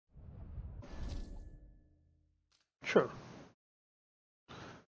Sure.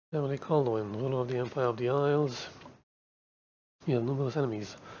 Emily Caldwin, ruler of the Empire of the Isles. You have numerous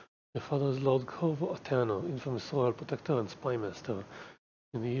enemies. Your father is Lord Corvo Eterno, infamous royal protector and spy master.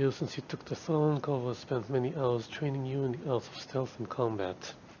 In the years since you took the throne, Corvo has spent many hours training you in the arts of stealth and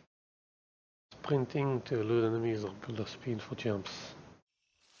combat. Sprinting to elude enemies or build up speed for jumps.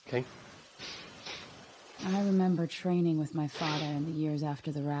 Okay. I remember training with my father in the years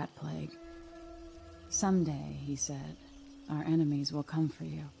after the rat plague. Someday, he said, our enemies will come for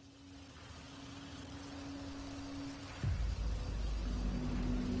you.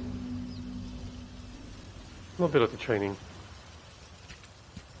 Mobility training.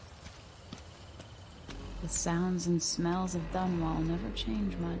 The sounds and smells of Dunwall never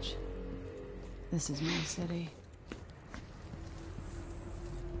change much. This is my city.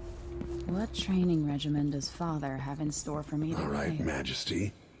 What training regimen does Father have in store for me today? All right,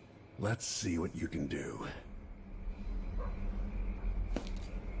 Majesty. Let's see what you can do.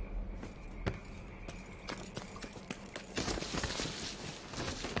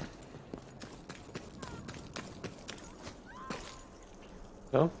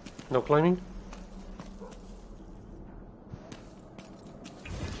 No? No climbing?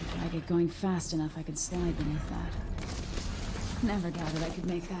 If I get going fast enough, I could slide beneath that. Never doubted I could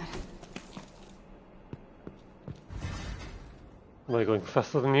make that. Am I going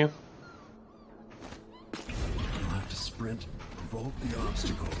faster than you? You'll have to sprint, vault the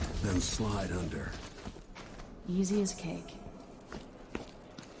obstacle, then slide under. Easy as cake.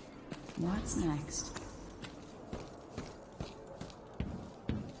 What's next?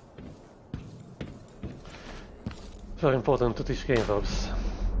 Very important to teach game verbs.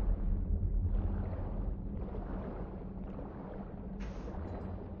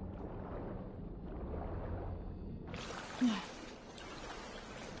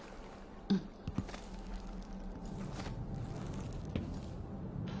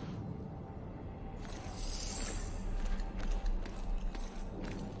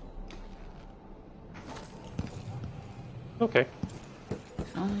 Okay.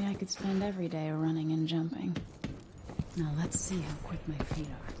 If only I could spend every day running and jumping. Now let's see how quick my feet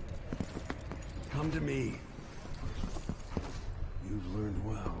are. Come to me. You've learned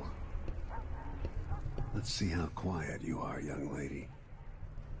well. Let's see how quiet you are, young lady.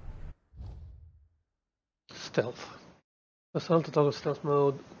 Stealth. Assault to toggle stealth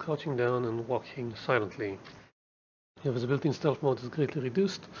mode, crouching down and walking silently. Your visibility in stealth mode is greatly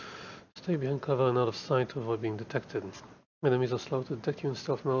reduced. Stay behind cover and out of sight to avoid being detected. Enemies are slow to detect you in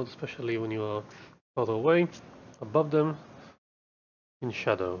stealth mode, especially when you are farther away, above them, in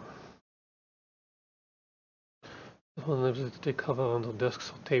shadow. This one enables you to take cover under desks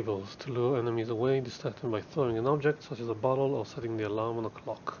or tables to lure enemies away, distract them by throwing an object such as a bottle or setting the alarm on a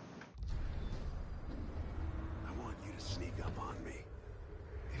clock. I want you to sneak up on me,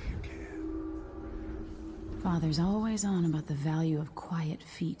 if you can. Father's always on about the value of quiet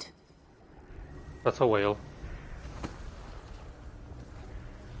feet. That's a whale.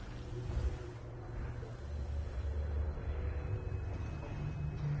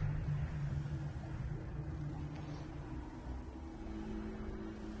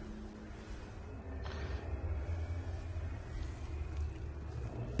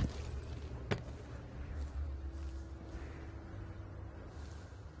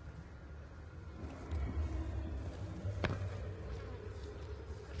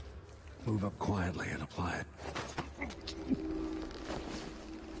 Move up quietly and apply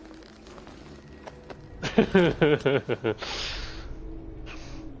it.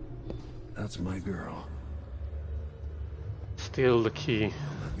 That's my girl. Steal the key. Don't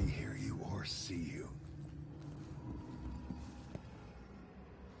let me hear you or see you.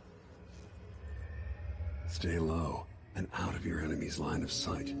 Stay low and out of your enemy's line of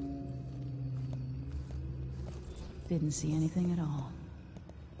sight. Didn't see anything at all.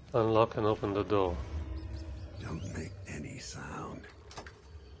 Unlock and open the door. Don't make any sound.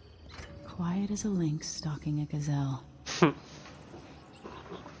 Quiet as a lynx stalking a gazelle.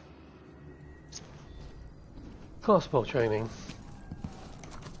 Crossbow training.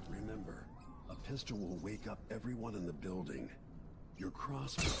 Remember, a pistol will wake up everyone in the building. Your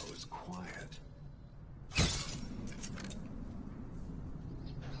crossbow is quiet.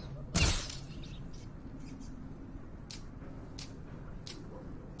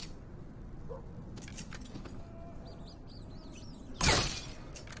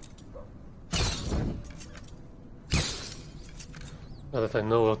 Now that I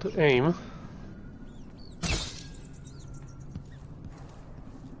know how to aim.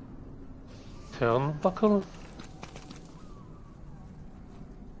 Turnbuckle?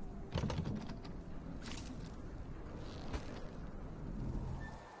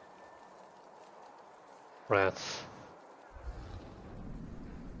 Rats.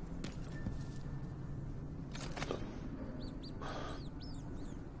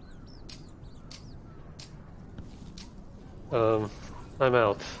 I'm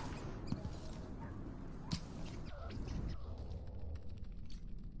out.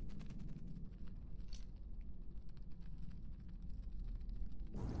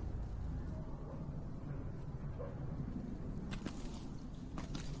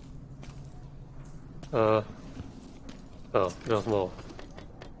 Oh, there's more.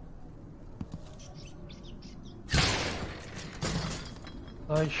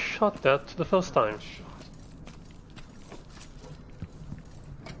 I shot that the first time.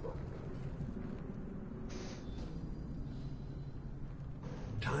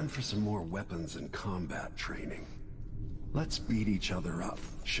 Time for some more weapons and combat training. Let's beat each other up,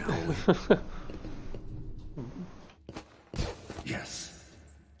 shall we? Yes.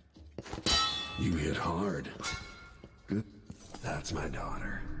 You hit hard. Good. That's my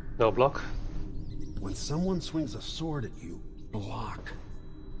daughter. No block. When someone swings a sword at you, block.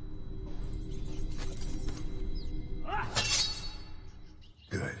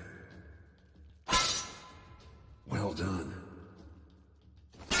 Good. Well done.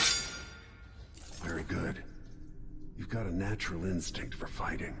 Very good. You've got a natural instinct for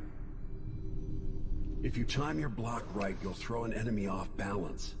fighting. If you time your block right, you'll throw an enemy off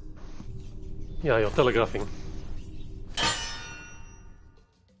balance. Yeah, you're telegraphing.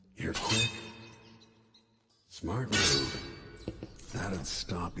 You're quick. Smart move. That'd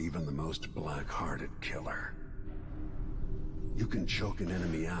stop even the most black-hearted killer. You can choke an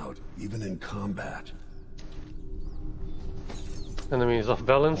enemy out, even in combat. Enemy is off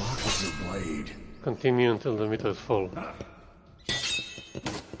balance. Block with your blade. Continue until the meter is full.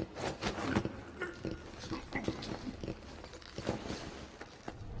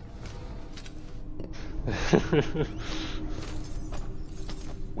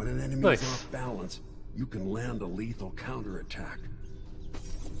 When an enemy Nice. is off balance, you can land a lethal counterattack.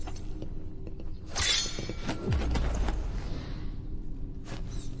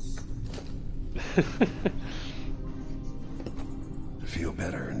 Feel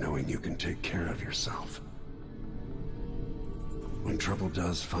better knowing you can take care of yourself. When trouble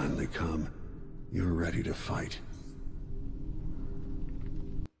does finally come, you're ready to fight.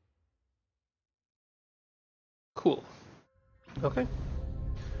 Cool. Okay.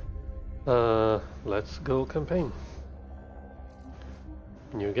 Let's go campaign.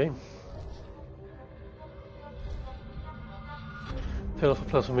 New game. Tale of a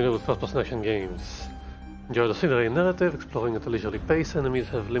player familiar with first-person action games. Enjoy the scenery and narrative, exploring at a leisurely pace. Enemies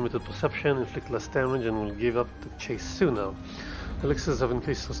have limited perception, inflict less damage, and will give up the chase sooner. Elixirs have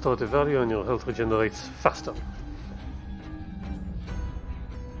increased restorative value, and your health regenerates faster.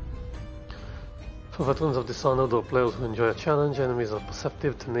 For veterans of Dishonored or players who enjoy a challenge, enemies are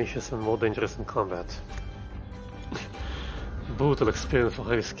perceptive, tenacious, and more dangerous in combat. Brutal experience for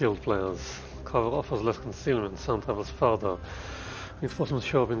highly skilled players. Cover offers less concealment, sound travels farther. Reinforcements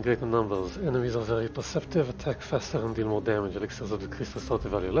show up in greater numbers. Enemies are very perceptive, attack faster, and deal more damage. Elixirs have decreased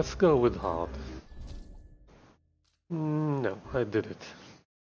restorative value. Let's go with hard. No, I did it.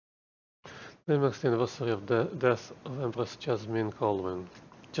 They marks the anniversary of the death of Empress Jasmine Caldwin.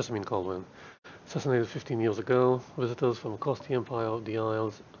 Assassinated 15 years ago, visitors from across the Empire of the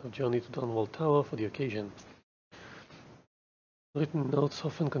Isles have journeyed to Dunwall Tower for the occasion. Written notes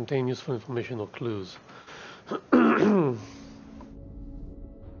often contain useful information or clues.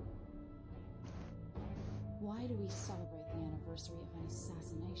 Why do we celebrate the anniversary of an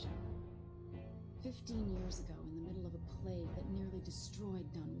assassination? 15 years ago, in the middle of a plague that nearly destroyed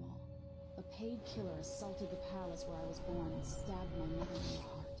Dunwall, a paid killer assaulted the palace where I was born and stabbed my mother in the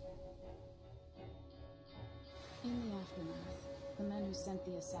heart. In the aftermath, the men who sent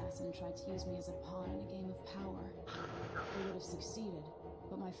the assassin tried to use me as a pawn in a game of power. They would have succeeded,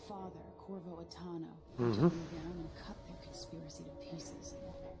 but my father, Corvo Atano, took them down and cut their conspiracy to pieces.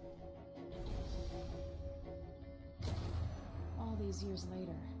 All these years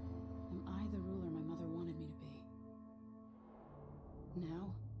later, am I the ruler my mother wanted me to be?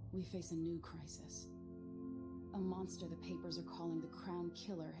 Now, we face a new crisis. A monster the papers are calling the Crown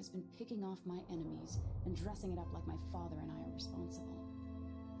Killer has been picking off my enemies and dressing it up like my father and I are responsible.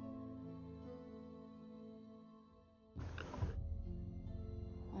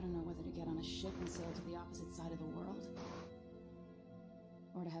 I don't know whether to get on a ship and sail to the opposite side of the world,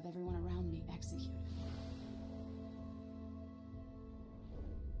 or to have everyone around me executed.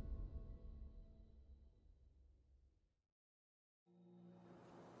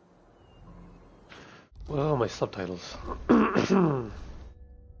 Where are my subtitles?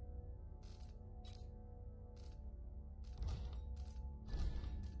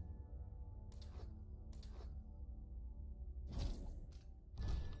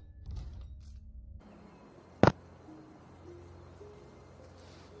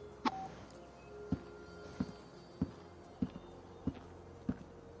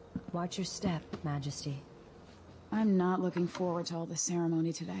 Watch your step, Majesty. I'm not looking forward to all the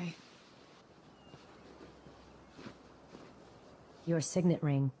ceremony today. Your signet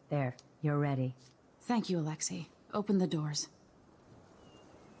ring. There. You're ready. Thank you, Alexei. Open the doors.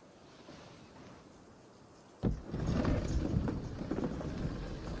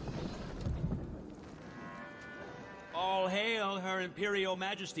 All hail Her Imperial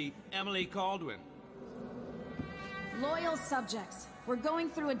Majesty, Emily Caldwin. Loyal subjects, we're going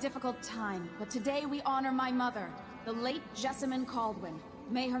through a difficult time, but today we honor my mother, the late Jessamine Caldwin.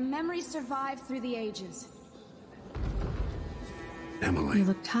 May her memory survive through the ages. Emily. You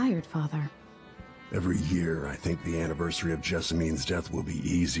look tired, Father. Every year, I think the anniversary of Jessamine's death will be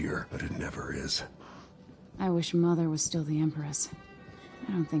easier, but it never is. I wish Mother was still the Empress.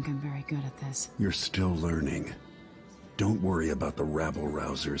 I don't think I'm very good at this. You're still learning. Don't worry about the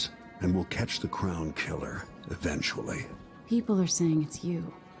rabble-rousers, and we'll catch the Crown Killer, eventually. People are saying it's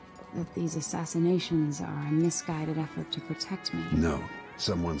you. That these assassinations are a misguided effort to protect me. No,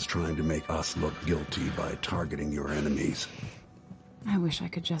 someone's trying to make us look guilty by targeting your enemies. I wish I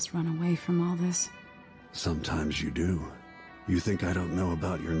could just run away from all this. Sometimes you do. You think I don't know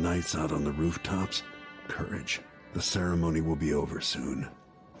about your nights out on the rooftops? Courage. The ceremony will be over soon.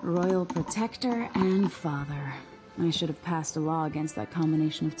 Royal Protector and Father. I should have passed a law against that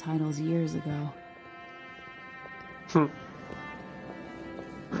combination of titles years ago.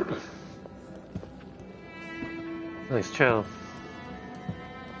 Nice chow.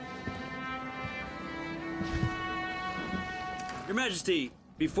 Your Majesty,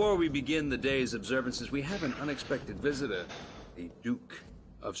 before we begin the day's observances, we have an unexpected visitor, the Duke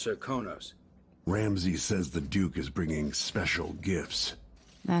of Serkonos. Ramsay says the Duke is bringing special gifts.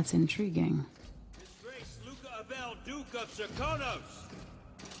 That's intriguing. His Grace Luca Abel, Duke of Serkonos!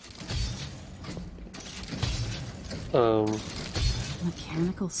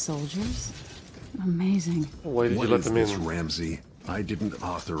 Mechanical soldiers? Amazing. Why did you What let is them this, in? Ramsay? I didn't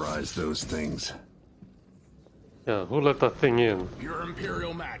authorize those things. Yeah, who let that thing in? Your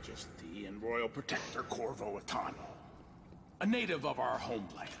Imperial Majesty and Royal Protector Corvo Atano, a native of our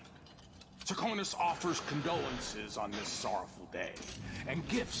homeland. Serkonos offers condolences on this sorrowful day, and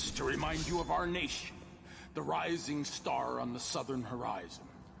gifts to remind you of our nation, the rising star on the southern horizon.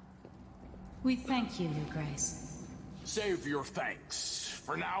 We thank you, Your Grace. Save your thanks.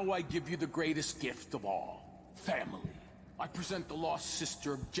 For now, I give you the greatest gift of all, family. I present the lost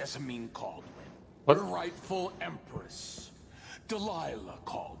sister of Jessamine Caldwin. What? Her rightful empress, Delilah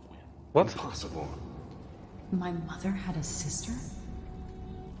Caldwin. What? Impossible. My mother had a sister?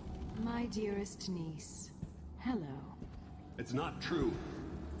 My dearest niece, hello. It's not true.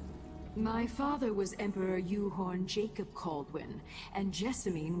 My father was Emperor Euhorn Jacob Caldwin, and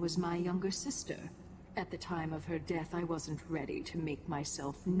Jessamine was my younger sister. At the time of her death, I wasn't ready to make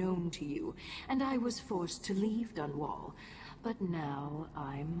myself known to you, and I was forced to leave Dunwall. But now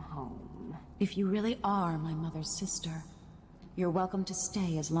I'm home. If you really are my mother's sister, you're welcome to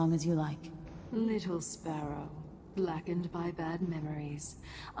stay as long as you like. Little sparrow, blackened by bad memories,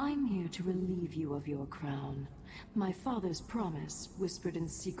 I'm here to relieve you of your crown. My father's promise, whispered in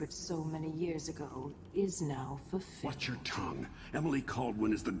secret so many years ago, is now fulfilled. Watch your tongue. Emily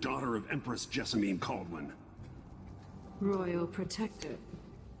Caldwin is the daughter of Empress Jessamine Caldwin. Royal Protector,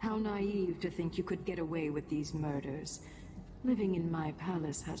 how naive to think you could get away with these murders. Living in my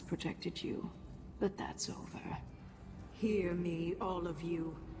palace has protected you, but that's over. Hear me, all of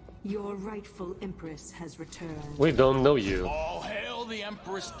you. Your rightful Empress has returned. We don't know you. All hail the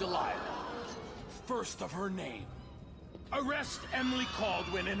Empress Delilah, first of her name. Arrest Emily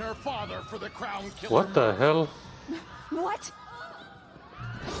Caldwin and her father for the Crown Killer. What the hell? What?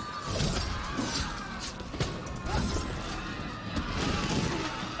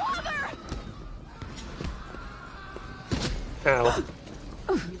 Ow.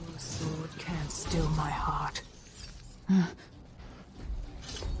 Your sword can't still my heart.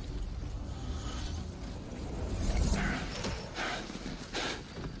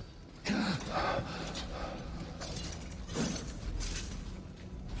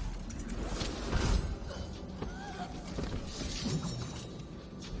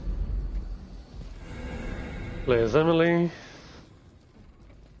 Play as Emily.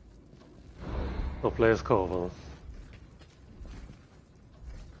 Or play as Corvo.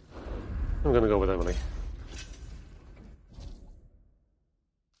 I'm gonna go with Emily.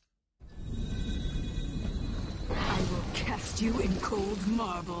 I will cast you in cold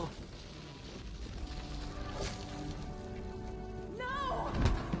marble. No!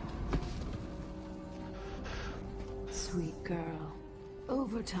 Sweet girl,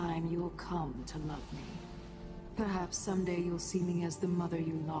 over time you'll come to love me. Perhaps someday you'll see me as the mother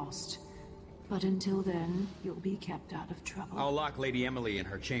you lost. But until then, you'll be kept out of trouble. I'll lock Lady Emily in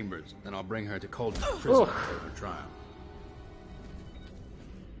her chambers, then I'll bring her to Cold's prison for her trial.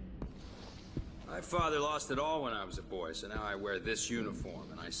 My father lost it all when I was a boy, so now I wear this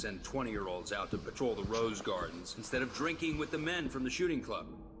uniform, and I send 20-year-olds out to patrol the rose gardens instead of drinking with the men from the shooting club.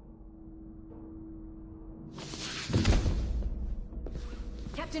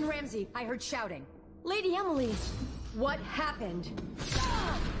 Captain Ramsey, I heard shouting. Lady Emily, what happened?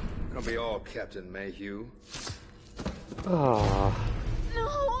 It'll be all Captain Mayhew. Ah.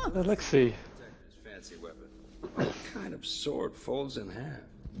 No! Alexei. His fancy weapon. What kind of sword folds in half?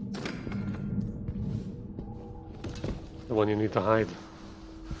 The one you need to hide.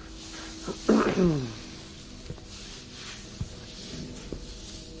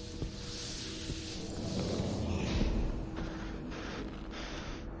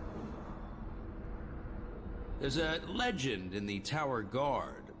 There's a legend in the Tower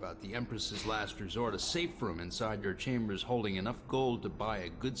Guard about the Empress's last resort, a safe room inside your chambers holding enough gold to buy a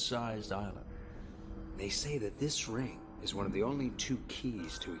good-sized island. They say that this ring is one of the only 2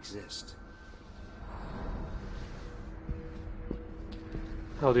 keys to exist.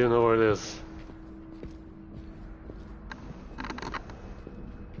 How do you know where it is?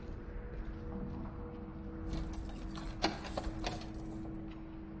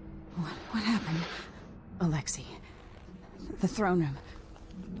 What happened? Alexei. The throne room.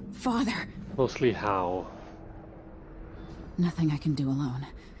 Father. Mostly how. Nothing I can do alone.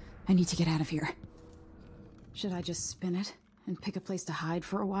 I need to get out of here. Should I just spin it and pick a place to hide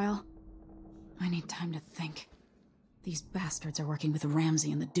for a while? I need time to think. These bastards are working with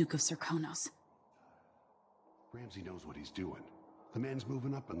Ramsey and the Duke of Serkonos. Ramsey knows what he's doing. The man's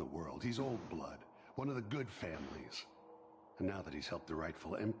moving up in the world. He's old blood, one of the good families. And now that he's helped the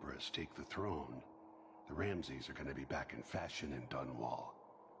rightful Empress take the throne, the Ramseys are going to be back in fashion in Dunwall.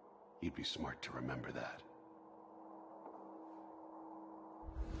 You'd be smart to remember that.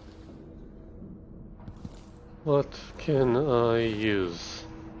 What can I use?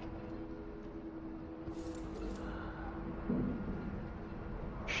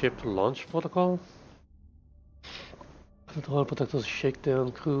 Ship launch protocol? The Royal Protector's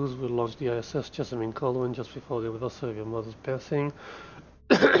shakedown cruise will launch the ISS Jessamine Colwyn just before the anniversary of your mother's passing.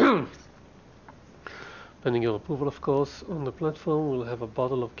 Pending your approval, of course. On the platform, we'll have a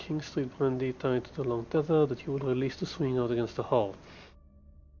bottle of King Street brandy tied to the long tether that you will release to swing out against the hull.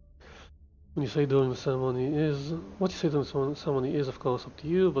 What you say during the ceremony is, of course, up to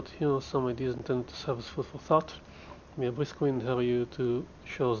you, but here are some ideas intended to serve as food for thought. May a brisk wind hurry you to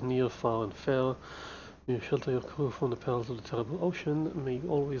shores near, far, and fair. May you shelter your crew from the perils of the terrible ocean. May you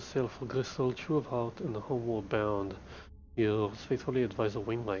always sail for Gristle, true of heart, and homeward bound. Yours faithfully, Advisor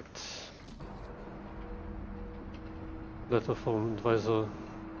Wainwright. Letter from Advisor...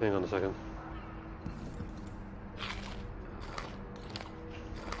 Hang on a second.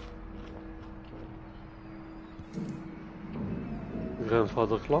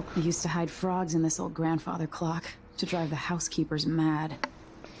 Grandfather clock? I used to hide frogs in this old grandfather clock to drive the housekeepers mad.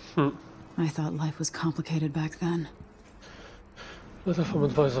 I thought life was complicated back then. Letter from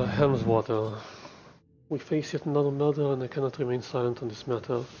Advisor Helmswater. We face yet another murder and I cannot remain silent on this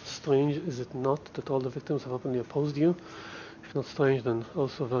matter. Strange, is it not, that all the victims have openly opposed you? If not strange, then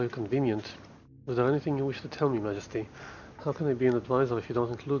also very convenient. Is there anything you wish to tell me, Majesty? How can I be an advisor if you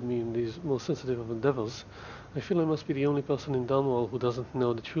don't include me in these most sensitive of endeavors? I feel I must be the only person in Dunwall who doesn't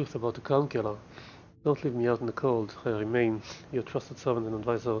know the truth about the Crown Killer. Don't leave me out in the cold. I remain your trusted servant and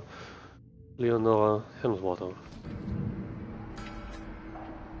advisor, Leonora Helmswater.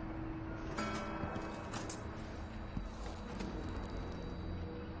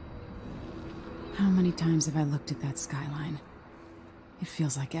 How many times have I looked at that skyline? It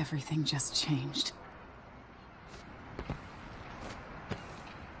feels like everything just changed.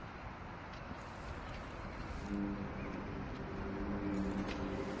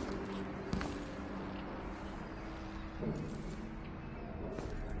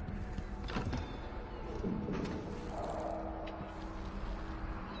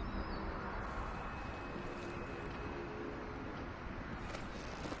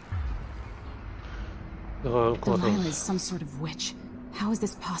 Delilah is some sort of witch. How is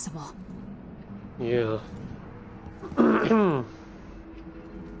this possible? Yeah.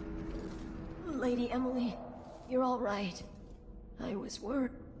 Lady Emily, you're all right. I was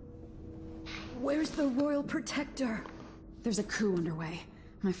worried. Where's the Royal Protector? There's a coup underway.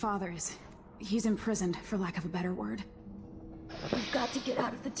 My father is... he's imprisoned, for lack of a better word. You've got to get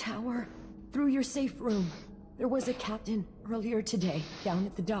out of the tower. Through your safe room. There was a captain earlier today, down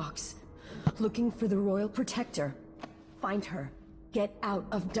at the docks. looking for the Royal Protector. Find her. Get out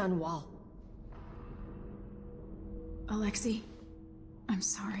of Dunwall. Alexei, I'm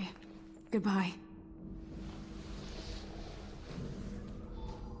sorry. Goodbye.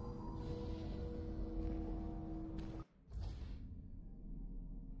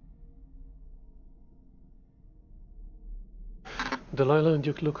 Delilah and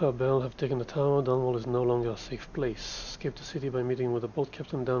Duke Luca Bell have taken the tower. Dunwall is no longer a safe place. Escaped the city by meeting with a boat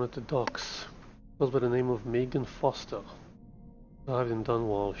captain down at the docks. Goes by the name of Megan Foster. Arrived in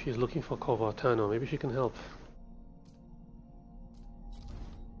Dunwall. She's looking for Corvo Attano. Maybe she can help.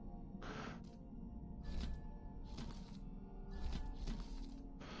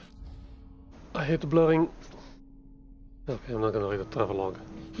 I hate the blurring. Okay, I'm not gonna read the travelogue.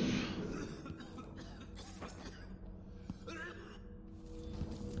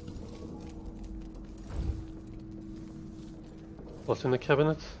 What's in the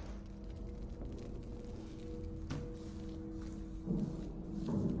cabinet?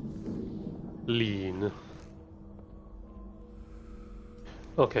 Lean.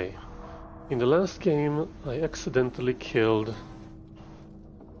 Okay. In the last game, I accidentally killed...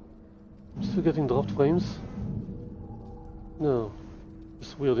 I'm still getting dropped frames? No.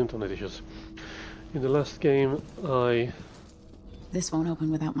 Just weird internet issues. In the last game, I... This won't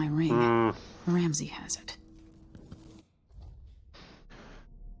open without my ring. Ramsey has it.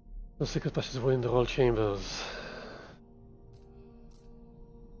 The secret passages were in the roll chambers.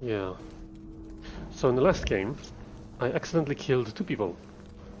 Yeah. So in the last game, I accidentally killed 2 people.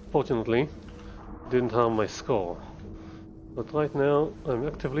 Fortunately, didn't harm my score. But right now, I'm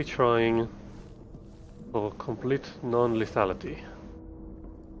actively trying for complete non-lethality.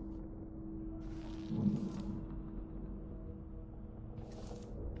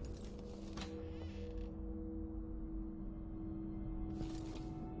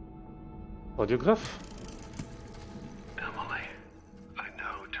 Audiograph? Emily, I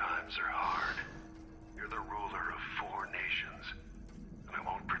know times are hard. You're the ruler of 4 nations, and I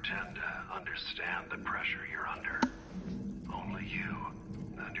won't pretend to understand the pressure you're under. Only you,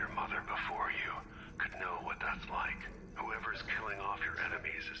 and your mother before you, could know what that's like. Whoever's killing off your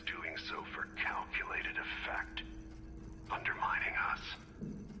enemies is doing so for calculated effect, undermining us.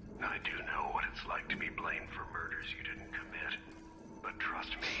 And I do know what it's like to be blamed for murders you didn't commit. But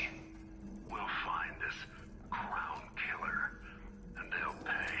trust me, we'll find this crown killer, and they'll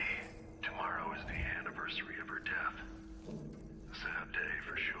pay. Tomorrow is the anniversary of her death. A sad day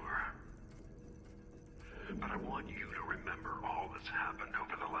for sure. But I want you to remember all that's happened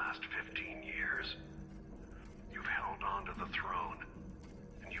over the last 15 years. You've held on to the throne,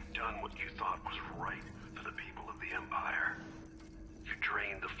 and you've done what you thought was right for the people of the Empire. You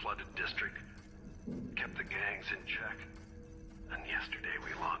drained the flooded district, kept the gangs in check, and yesterday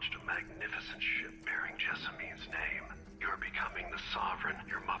we launched a magnificent ship bearing Jessamine's name. You're becoming the sovereign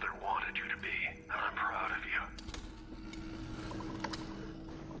your mother wanted you to be, and I'm proud of you.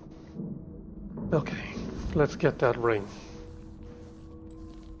 Okay, let's get that ring.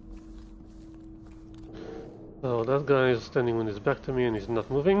 So that guy is standing with his back to me and he's not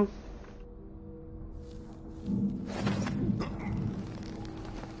moving.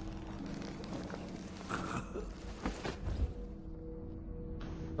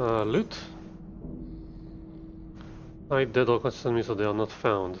 Loot. Hide dead or conscious enemies so they are not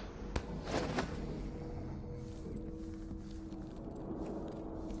found.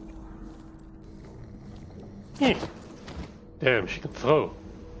 Damn, she can throw.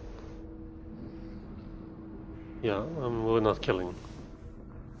 Yeah, we're not killing.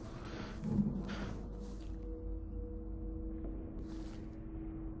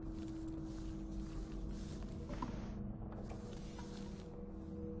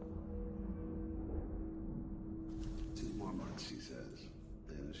 She says,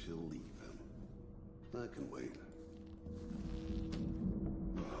 then she'll leave him. I can wait.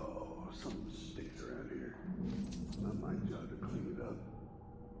 Oh, something stinks around here. Not my job to clean it up.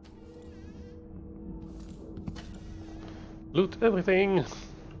 Loot everything!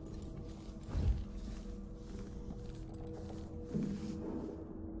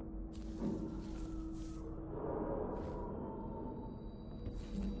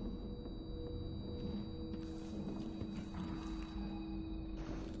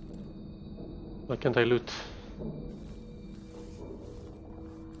 Why can't I loot?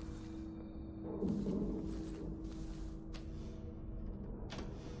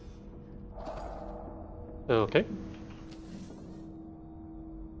 Okay.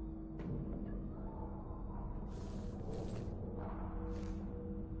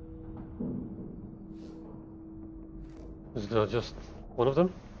 Is there just one of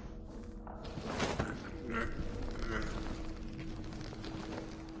them?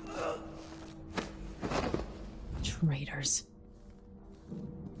 traitors.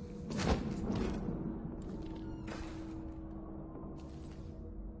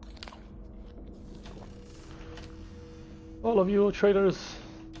 All of you are traitors.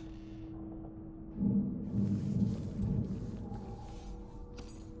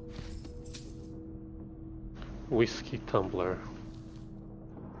 Whiskey tumbler.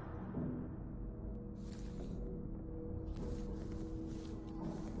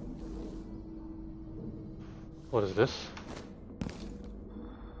 What is this?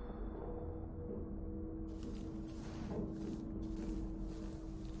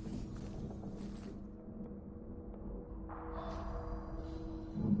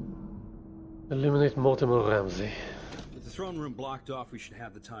 Eliminate Mortimer Ramsey. With the throne room blocked off, we should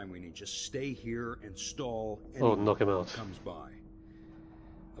have the time we need. Just stay here and stall Oh, anyone knock him who out. comes by.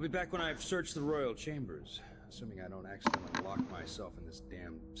 I'll be back when I've searched the royal chambers, assuming I don't accidentally lock myself in this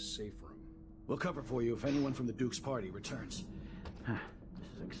damn safe room. We'll cover for you if anyone from the Duke's party returns. This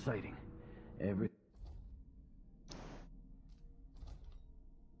is exciting.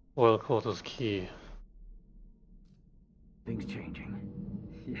 Royal quarters key. Things changing.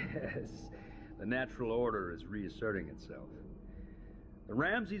 Yes, the natural order is reasserting itself. The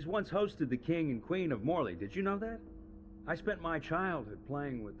Ramseys once hosted the King and Queen of Morley. Did you know that? I spent my childhood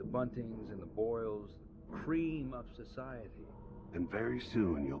playing with the Buntings and the Boyles, the cream of society. And very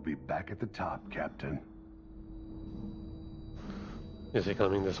soon you'll be back at the top, Captain. Is he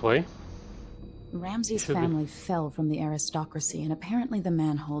coming this way? Ramsey's Should be. family fell from the aristocracy, and apparently the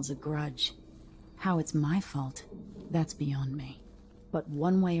man holds a grudge. How it's my fault, that's beyond me. But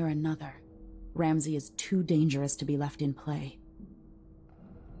one way or another, Ramsey is too dangerous to be left in play.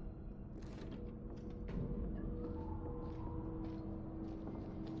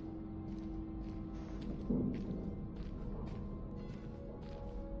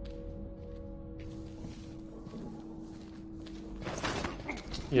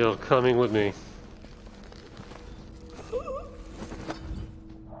 You're coming with me.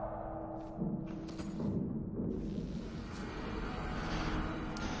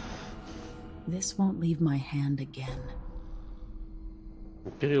 This won't leave my hand again.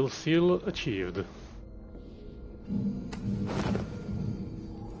 Imperial seal achieved.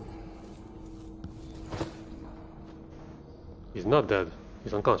 He's not dead.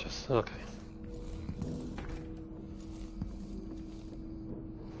 He's unconscious. Okay.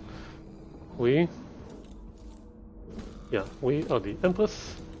 We are the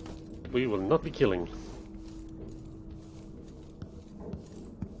Empress. We will not be killing.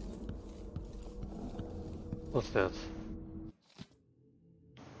 What's that?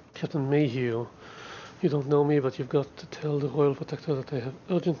 Captain Mayhew, you don't know me, but you've got to tell the Royal Protector that I have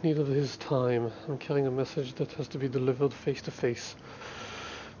urgent need of his time. I'm carrying a message that has to be delivered face to face.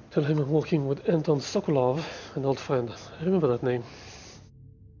 Tell him I'm working with Anton Sokolov, an old friend. I remember that name.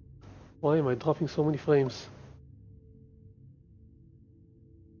 Why am I dropping so many frames?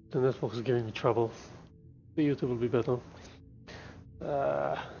 The network is giving me trouble. The YouTube will be better.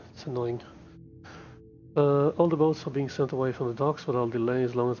 It's annoying. All the boats are being sent away from the docks without delay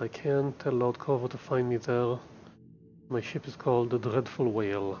as long as I can. Tell Lord Corvo to find me there. My ship is called the Dreadful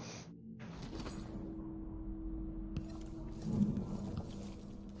Whale.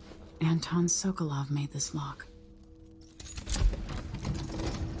 Anton Sokolov made this lock.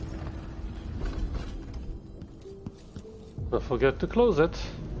 Don't forget to close it.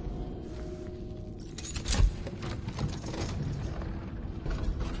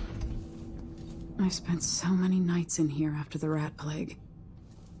 I spent so many nights in here after the rat plague.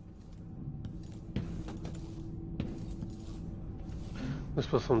 This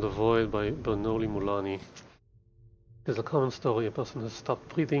was from The Void by Bernoulli Mulani. There's a common story. A person has stopped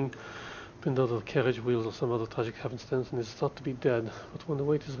breathing, pinned out of carriage wheels or some other tragic happenstance, and is thought to be dead. But when the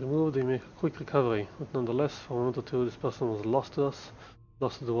weight is removed, they make a quick recovery. But nonetheless, for a moment or two, this person was lost to us,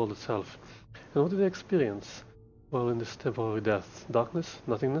 lost to the world itself. And what did they experience? Well, in this temporary death. Darkness?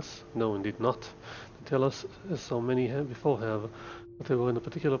 Nothingness? No, indeed not. They tell us, as so many before have, that they were in a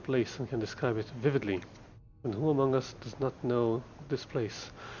particular place and can describe it vividly. And who among us does not know this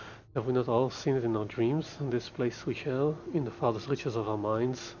place? Have we not all seen it in our dreams? This place we share, in the farthest reaches of our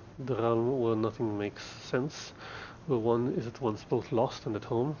minds, the realm where nothing makes sense, where one is at once both lost and at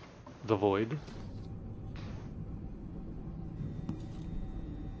home, the void.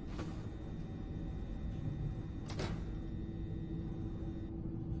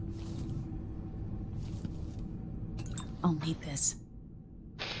 I'll need this.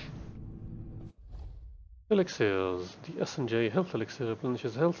 Elixirs. The S&J health elixir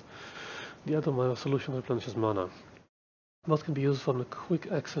replenishes health. The Adamire solution replenishes mana. What can be used from the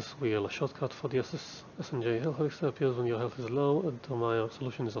quick access wheel, a shortcut for the SNJ. Health elixir appears when your health is low, a Dormire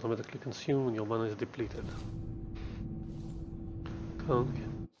solution is automatically consumed when your mana is depleted.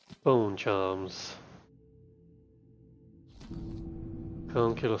 Bone charms.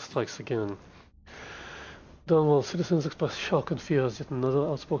 Crown Killer strikes again. Dunwall citizens express shock and fear as yet another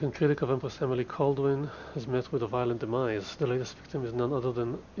outspoken critic of Empress Emily Caldwin has met with a violent demise. The latest victim is none other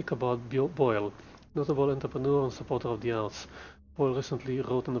than Ichabod Boyle, notable entrepreneur and supporter of the arts. Boyle recently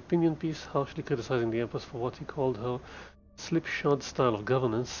wrote an opinion piece harshly criticizing the Empress for what he called her slipshod style of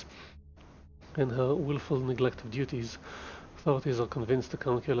governance and her willful neglect of duties. Authorities are convinced the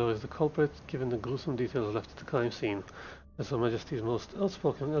Crown Killer is the culprit, given the gruesome details left at the crime scene. As Her Majesty's most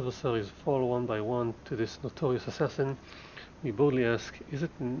outspoken adversaries fall one by one to this notorious assassin, we boldly ask, is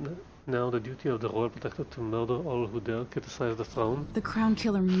it now the duty of the Royal Protector to murder all who dare criticize the throne? The Crown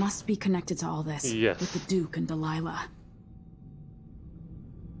Killer must be connected to all this. Yes. With the Duke and Delilah.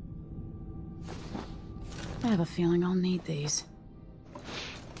 I have a feeling I'll need these.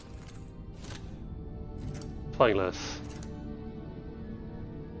 Spyglass.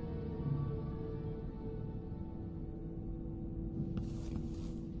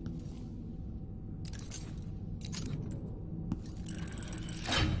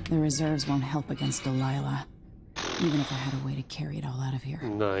 The reserves won't help against Delilah, even if I had a way to carry it all out of here.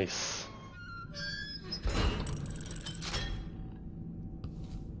 Nice.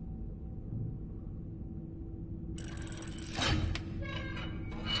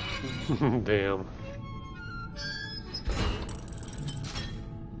 Damn.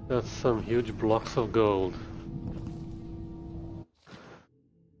 That's some huge blocks of gold.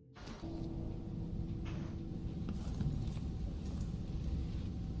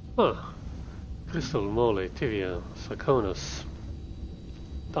 Huh. Crystal, Mole, Tivia, Sarconus,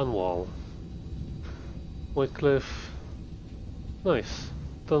 Dunwall, Whitecliff. Nice.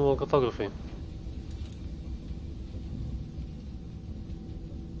 Dunwall cartography.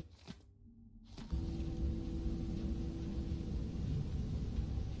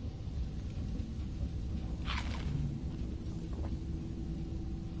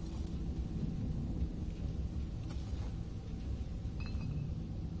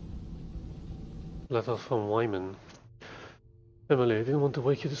 Letter from Wyman. Emily, I didn't want to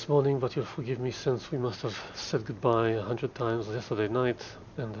wake you this morning, but you'll forgive me since we must have said goodbye 100 times yesterday night,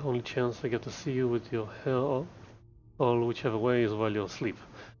 and the only chance I get to see you with your hair all whichever way is while you're asleep.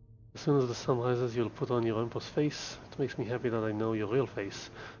 As soon as the sun rises, you'll put on your Emperor's face. It makes me happy that I know your real face,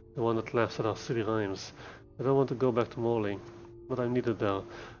 the one that laughs at our silly rhymes. I don't want to go back to Morley, but I'm needed there.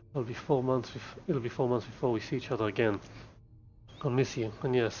 It'll be 4 months before we see each other again. I'll miss you,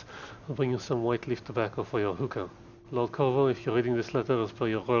 and yes, I'll bring you some white leaf tobacco for your hookah. Lord Corvo, if you're reading this letter as per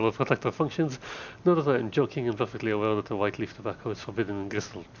your Royal Protector functions, know that I am joking and perfectly aware that the white leaf tobacco is forbidden in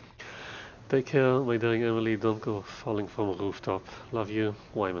Bristol. Take care, my daring Emily, don't go falling from a rooftop. Love you,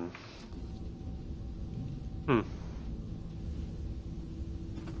 Wyman.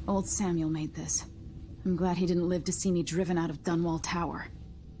 Old Samuel made this. I'm glad he didn't live to see me driven out of Dunwall Tower.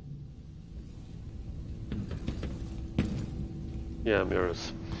 Yeah,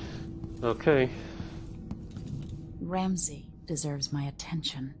 mirrors. Okay. Ramsey deserves my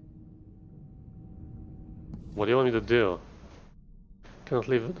attention. What do you want me to do? Cannot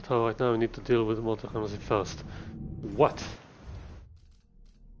leave the tower right now, we need to deal with Walter Ramsey first. What?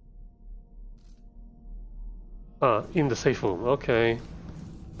 Ah, in the safe room, okay.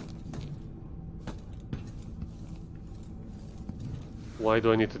 Why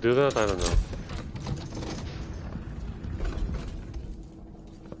do I need to do that? I don't know.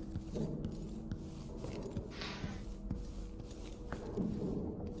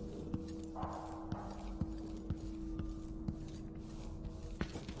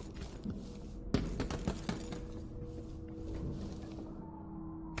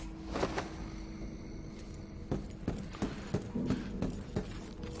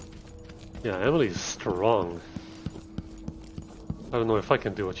 Yeah, Emily's strong. I don't know if I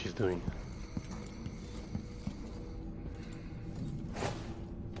can do what she's doing.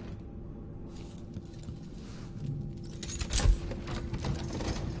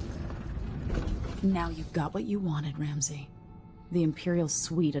 Now you've got what you wanted, Ramsey. The Imperial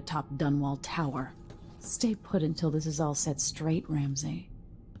Suite atop Dunwall Tower. Stay put until this is all set straight, Ramsey.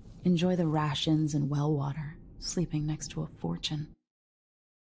 Enjoy the rations and well water, sleeping next to a fortune.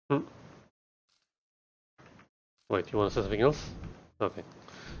 Wait, you want to say something else? Okay.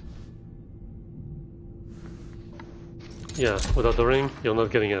 Yeah, without the ring, you're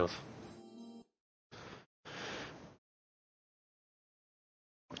not getting out.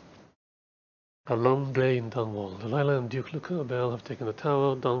 A long day in Dunwall. Delilah and Duke Bell have taken the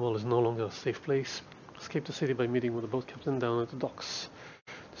tower. Dunwall is no longer a safe place. Escape the city by meeting with the boat captain down at the docks.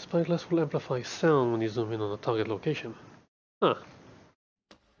 The spyglass will amplify sound when you zoom in on a target location. Huh.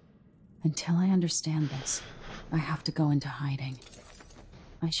 Until I understand this, I have to go into hiding.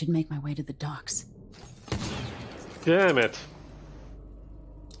 I should make my way to the docks. Damn it!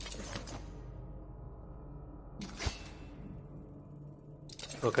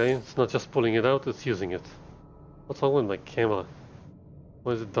 Okay, it's not just pulling it out, it's using it. What's wrong with my camera?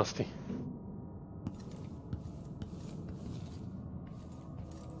 Why is it dusty?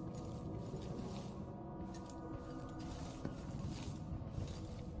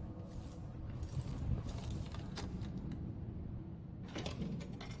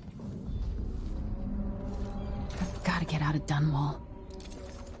 I've got to get out of Dunwall.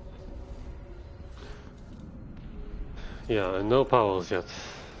 Yeah, and no powers yet.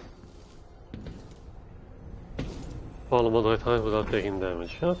 Follow moderate height without taking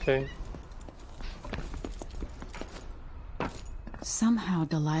damage. Okay. Somehow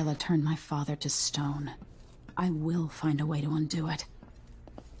Delilah turned my father to stone. I will find a way to undo it.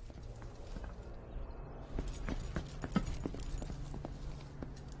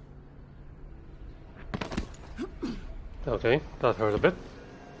 Okay, that hurt a bit.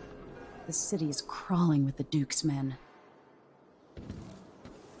 The city is crawling with the Duke's men.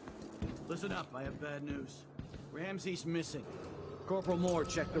 Listen up, I have bad news. Ramsey's missing. Corporal Moore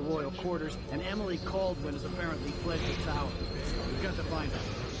checked the royal quarters, and Emily Caldwin has apparently fled the tower. We've got to find her.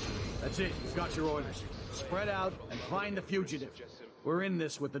 That's it, you've got your orders. Spread out and find the fugitive. We're in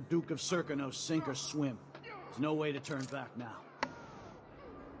this with the Duke of Serkino, sink or swim. There's no way to turn back now.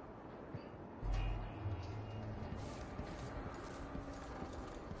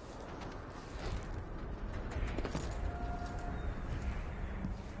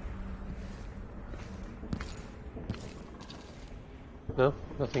 No?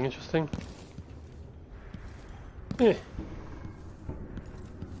 Nothing interesting? Eh.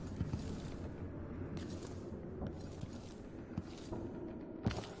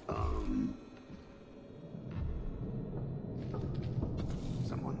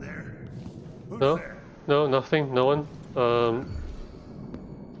 Someone there? Who's No? there? No, nothing, no one.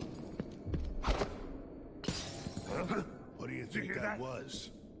 What do you think that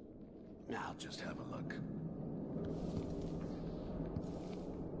was? I'll just have a look.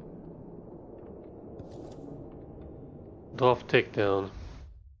 Drop takedown.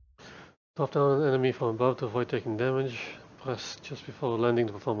 Drop down an enemy from above to avoid taking damage. Press just before landing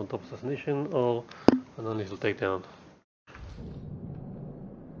to perform a top assassination or a non-lethal takedown.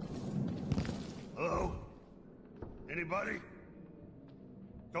 Hello? Anybody?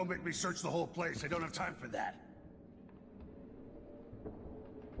 Don't make me search the whole place. I don't have time for that.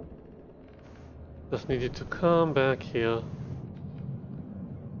 Just need you to come back here.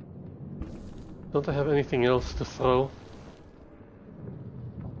 Don't I have anything else to throw?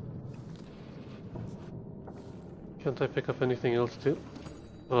 Can't I pick up anything else to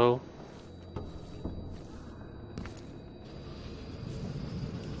throw?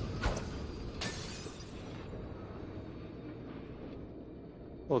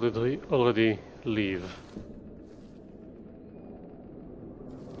 Or did he already leave?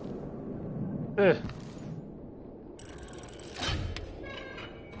 Eh.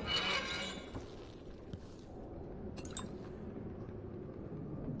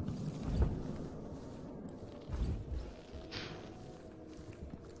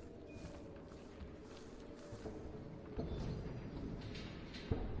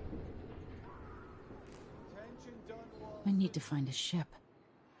 I need to find a ship.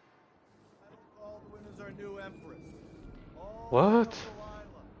 Caldwin is our new empress. What?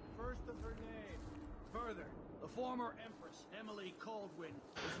 First of her name. Further, the former empress, Emily Caldwin,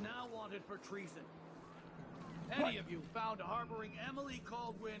 is now wanted for treason. Any of you found harboring Emily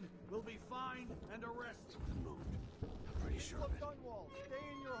Caldwin will be fined and arrested. Pretty sure People of of it. Dunwall, stay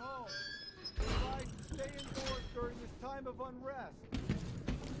in your homes. Advise to stay indoors during this time of unrest.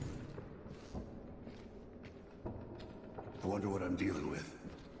 I wonder what I'm dealing with.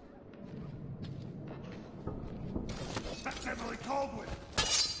 That's Emily Caldwin!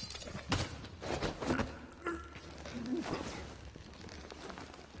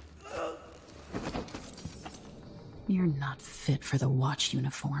 You're not fit for the watch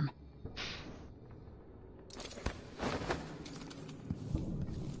uniform.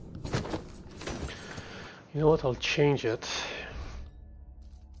 You know what, I'll change it.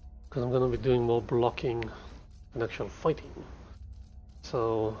 Because I'm gonna be doing more blocking than actual fighting.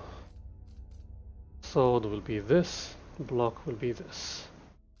 So, sword will be this, block will be this.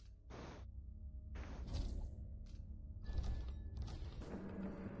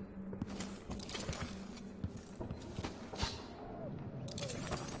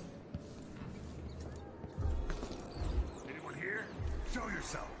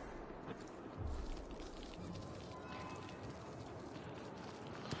 yourself.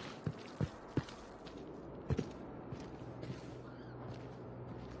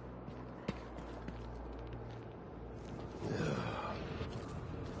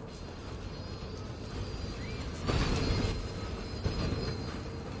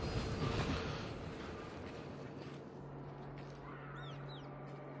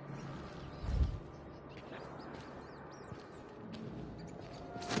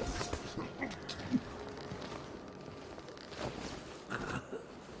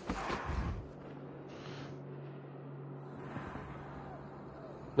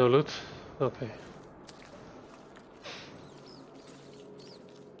 No loot? Okay.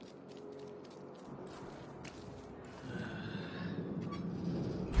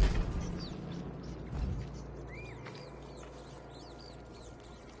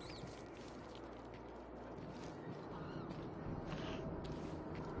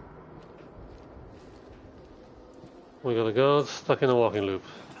 We got a guard stuck in a walking loop.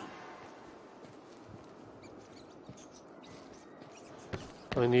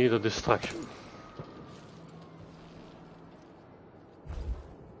 I need a distraction.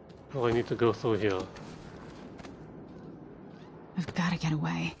 Oh, I need to go through here. I've got to get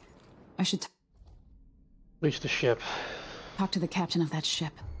away. I should Reach the ship. talk to the captain of that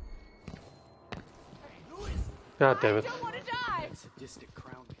ship. God damn it. Sadistic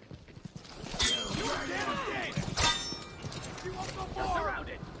crown.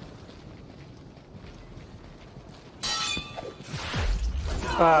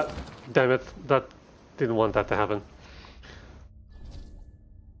 Damn it. That didn't want that to happen.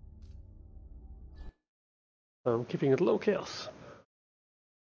 I'm keeping it low chaos.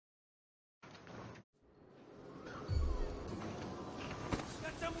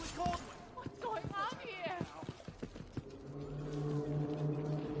 What's going on here?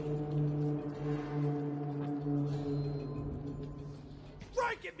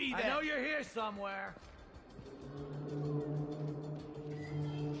 Strike at me then! I know you're here somewhere.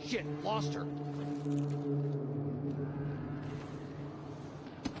 Shit, lost her.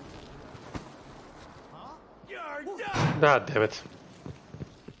 Huh? You're done! God damn it.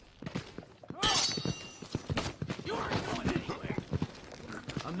 You aren't going anywhere.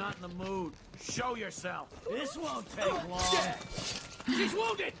 I'm not in the mood. Show yourself. This won't take long. She's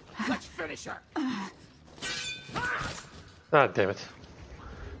wounded. Let's finish her. God damn it.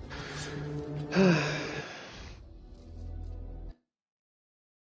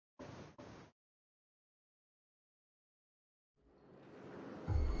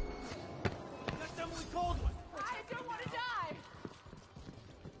 That's Emily Caldwell. I don't want to die.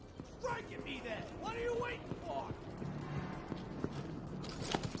 Strike at me then. What are you waiting for?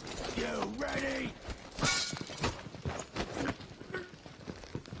 You ready?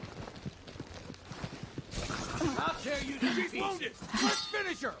 I'll tear you to pieces. She's wounded. Let's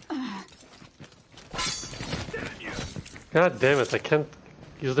finish her. Damn you! God damn it, I can't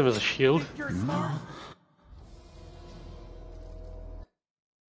use them as a shield. You're smart.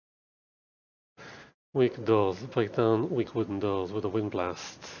 Weak doors. Break down weak wooden doors with a wind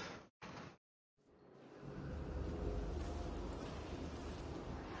blast.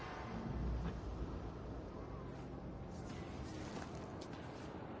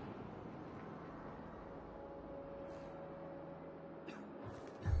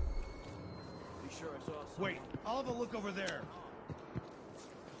 Wait, I'll have a look over there.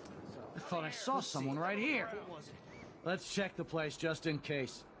 I thought I saw someone right here. Let's check the place just in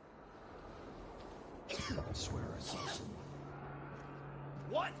case. I swear I saw someone.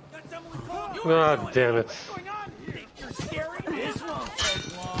 What? That's Emily Caldwell. God damn it. What's going on here? Think you're scary? This won't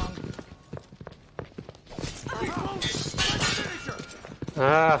take long. She's wounded. Let's finish her.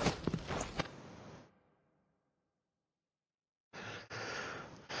 Ah.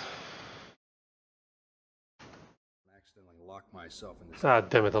 I accidentally locked myself in this. God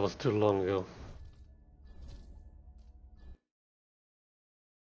damn it, that was too long ago.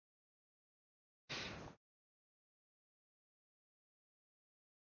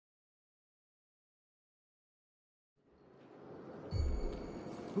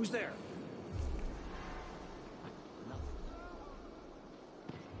 Who's there?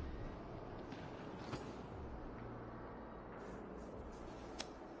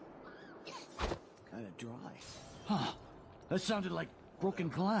 Kind of dry. Huh. That sounded like broken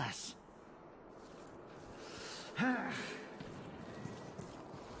glass.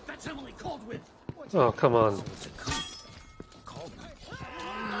 That's Emily Caldwell. Oh, come on. It's a coup. Caldwell.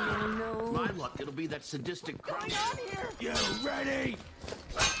 My luck, it'll be that sadistic crown. You ready?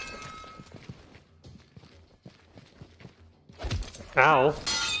 Ow.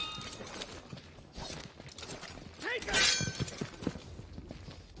 Take it!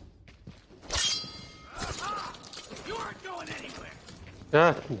 You aren't going anywhere!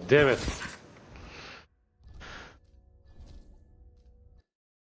 Ah, damn it.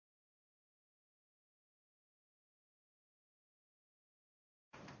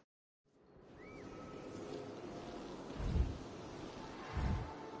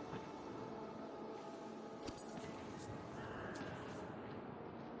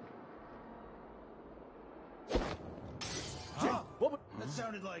 That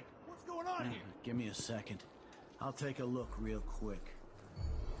sounded like... What's going on here? Give me a second. I'll take a look real quick.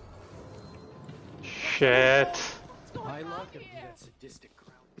 Shit. My luck would be that sadistic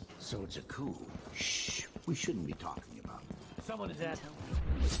crowd. So it's a coup. Shh. We shouldn't be talking about it. Someone is at...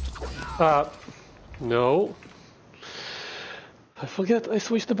 No. I forget I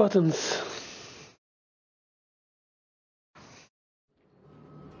switched the buttons.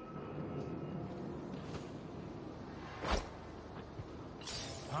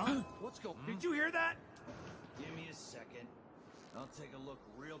 Huh? What's going on? Did you hear that? Give me a second. I'll take a look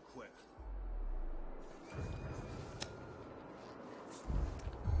real quick.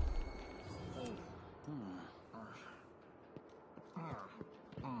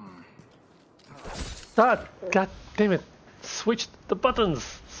 Ah, god damn it. Switch the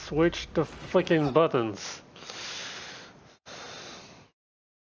buttons. Switch the freaking buttons.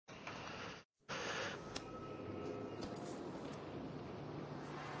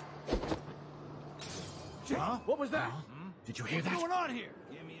 Huh? What was that? Did you hear that? What's going on here?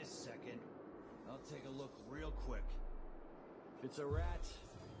 Give me a second. I'll take a look real quick. If it's a rat,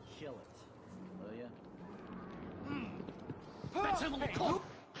 kill it. Will ya? That's Emily Cole.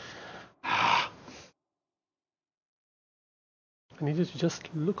 I needed to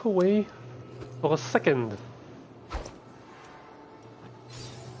just look away for a second.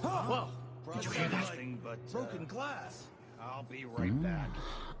 Whoa! Did you hear that? But, broken glass. I'll be right back.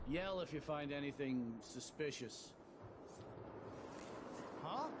 Yell if you find anything suspicious.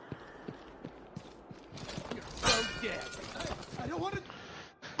 Huh? You're so dead. I don't want to...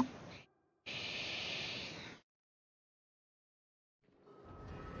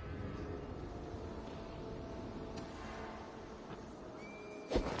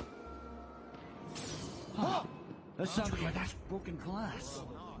 Huh? That sounded like that broken glass.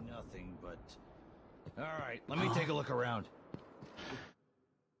 Nothing but... Alright, let me take a look around.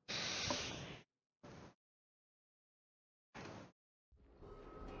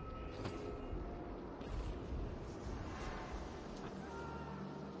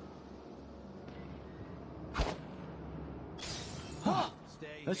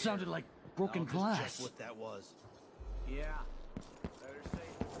 That sounded like broken glass. Check what that was. Yeah. Better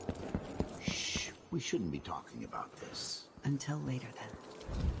say. Shh. We shouldn't be talking about this. Until later, then.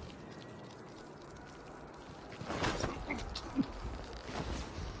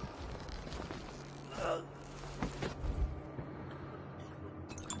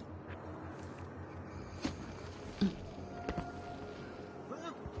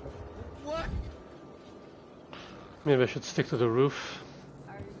 What? Maybe I should stick to the roof.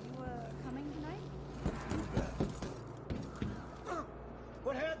 Are you, coming tonight?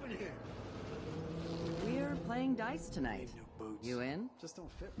 What happened here? We're playing dice tonight. You in? Just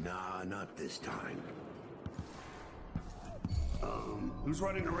don't fit. Nah, not this time. Who's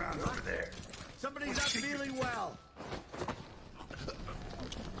running around over there? Somebody's not feeling well.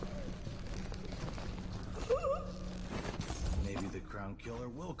 Maybe the Crown Killer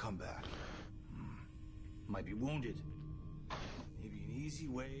will come back. Might be wounded. Maybe an easy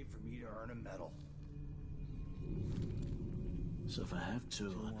way for me to earn a medal. So if I have to,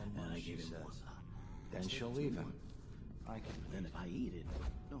 and I give him one, then she'll leave him. I can. Then if I eat it,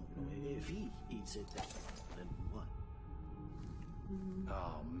 no, if he eats it, then what?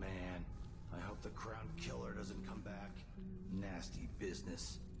 Oh man, I hope the Crown Killer doesn't come back. Nasty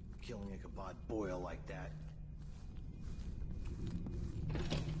business, killing Ichabod Boyle like that.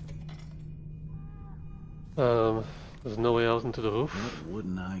 There's no way out into the roof. What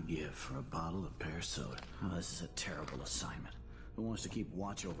wouldn't I give for a bottle of pear soda? Oh, this is a terrible assignment. Who wants to keep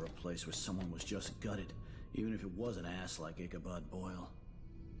watch over a place where someone was just gutted, even if it was an ass like Ichabod Boyle?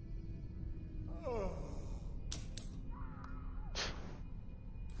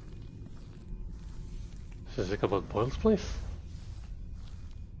 This is Ichabod Boyle's place?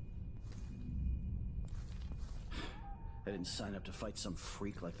 I didn't sign up to fight some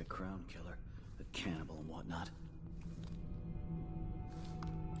freak like the Crown Killer, a cannibal and whatnot.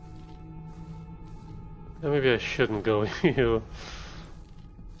 Yeah, maybe I shouldn't go here.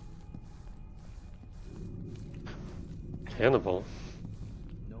 Cannibal?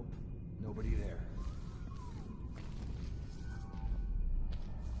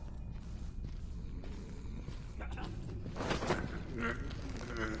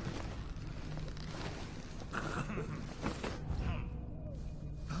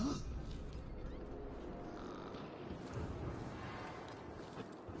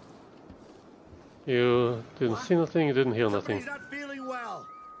 You didn't see nothing, you didn't hear nothing. He's not feeling well.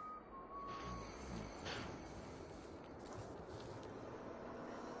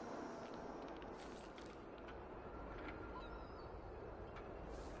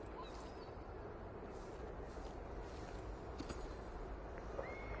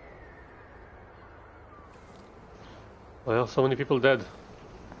 Well, so many people dead.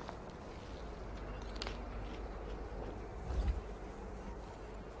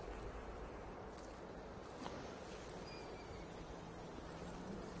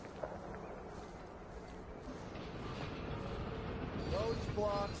 Road's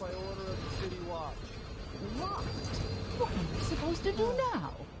blocked by order of the City Watch. Locked? What am I supposed to do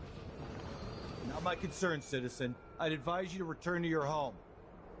now? Not my concern, citizen. I'd advise you to return to your home.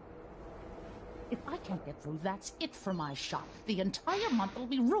 If I can't get through, that's it for my shop. The entire month will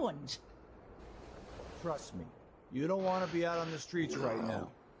be ruined. Trust me, you don't want to be out on the streets right now.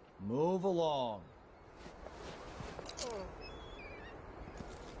 Move along.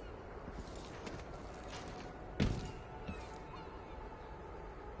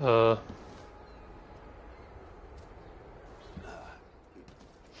 Isn't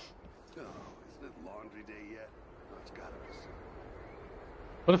it laundry day yet? Oh, it's gotta be soon.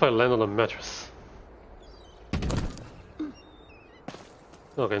 What if I land on a mattress?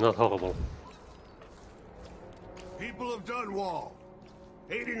 Okay, not horrible. People of Dunwall,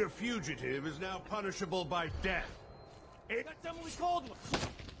 aiding a fugitive is now punishable by death. That's Emily Caldwell.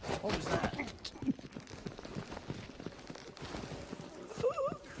 What was that?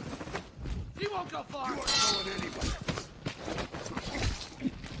 He won't go far. You aren't killing anybody.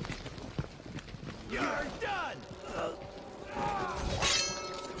 You're done.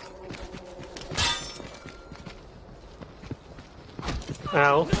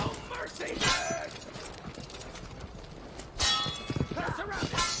 Ow. No mercy. Pass around it.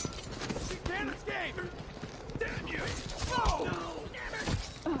 She can't escape. Damn you. No. Damn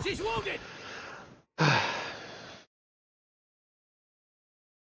it. She's wounded.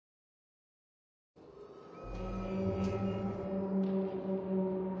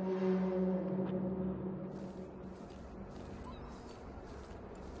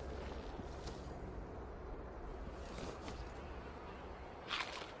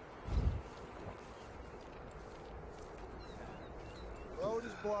 Road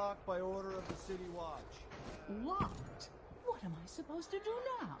is blocked by order of the City Watch. Locked? What am I supposed to do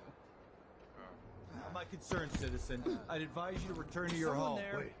now? Not my concern, citizen. I'd advise you to return to your home.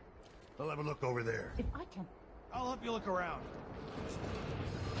 Wait, I'll have a look over there. If I can't... I'll help you look around.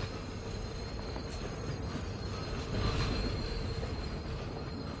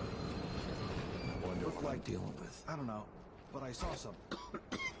 I wonder what I'm dealing with. I don't know, but I saw something.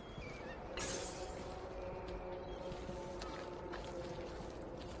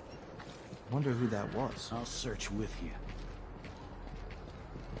 Wonder who that was. I'll search with you.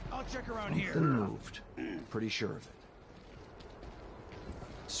 I'll check around here. Something moved. Pretty sure of it.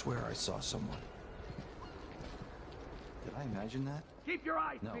 Swear I saw someone. Did I imagine that? Keep your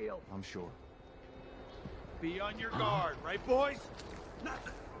eyes No, peeled. I'm sure. Be on your guard, right, boys?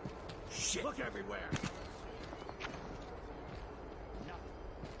 Nothing. Shit. Look everywhere.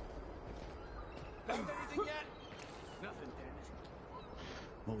 Found anything yet? Nothing, damn it.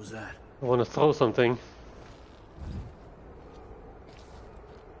 What was that? I want to throw something.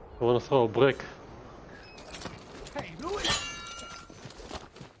 I want to throw a brick. Hey, Louis!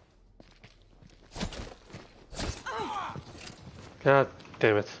 God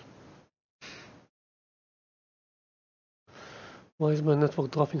damn it. Why is my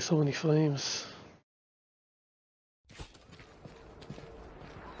network dropping so many frames?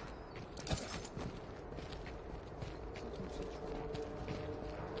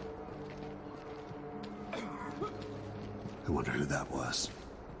 I wonder who that was.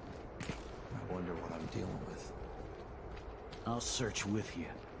 I wonder what I'm dealing with. I'll search with you.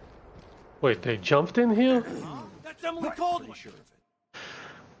 Wait, they jumped in here? That's Emily Caldwell. Pretty sure of it.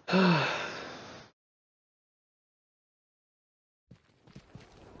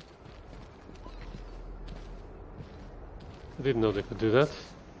 I didn't know they could do that.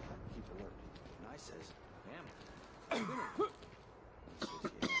 Keep alert. And I says, damn. He says,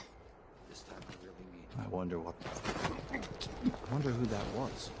 yeah. This time I really mean it. I wonder who that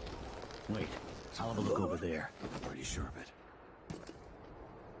was. Wait, I'll have a look over there. I'm pretty sure of it.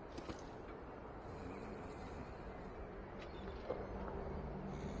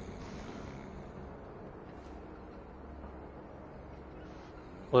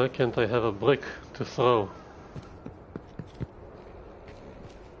 Why can't I have a brick to throw?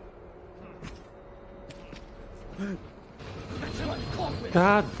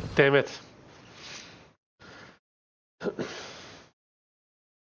 God damn it.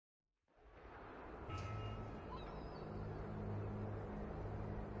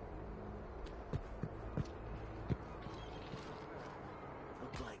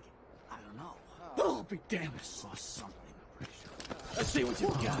 Oh, be damned, I saw something. Let's see what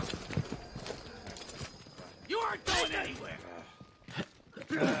you've got. You aren't going anywhere!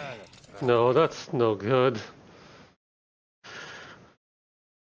 No, that's no good.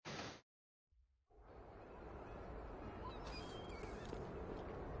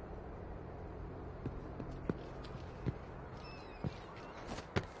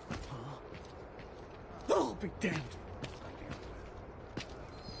 Oh, be damned.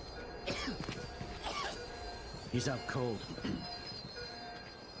 He's out cold.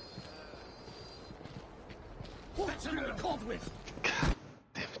 That's another cold whip. God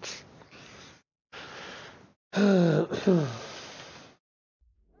damn it.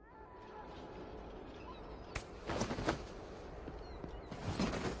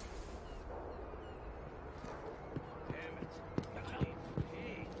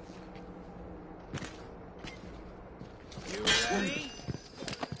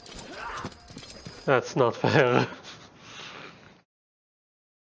 That's not fair.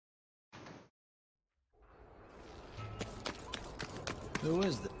 Who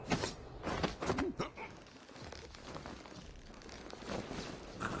is this?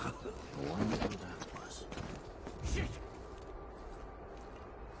 I wonder who that was. Shit!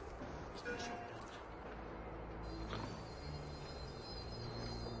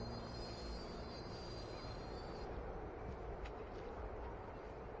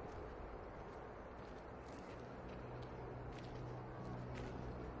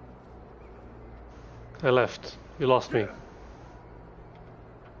 I left. You lost me.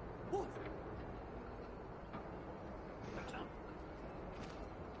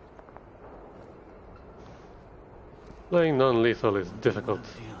 Playing non-lethal is difficult.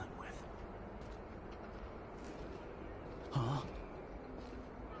 Huh?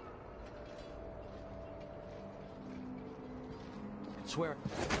 Swear.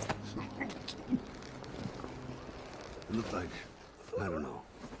 It looked like, I don't know.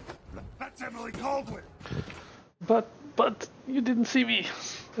 That's Emily Caldwell. But you didn't see me.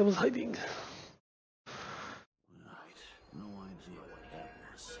 I was hiding. No idea what that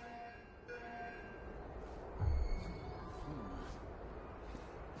was.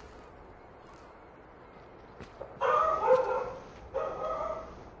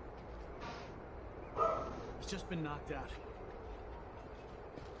 He's just been knocked out.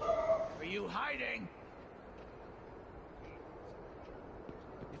 Are you hiding?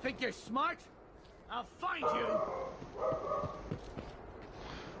 You think you're smart? I'll find you!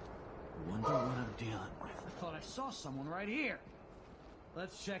 Wonder what I'm dealing with. I thought I saw someone right here.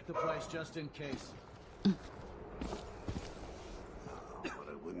 Let's check the place just in case. What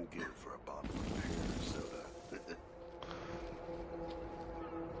I wouldn't give for a bottle of pear soda.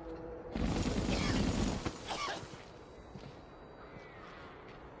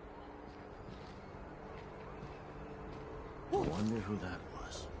 Wonder who that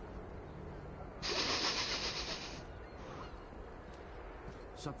was.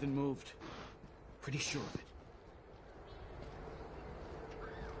 Something moved. Pretty sure of it.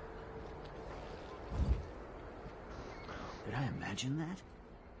 Did I imagine that?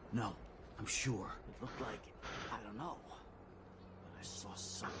 No, I'm sure. It looked like, I don't know. But I saw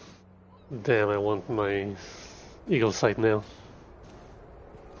something. Damn, I want my eagle sight now.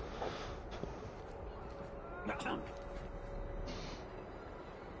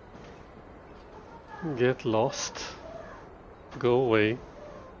 Get lost. Go away.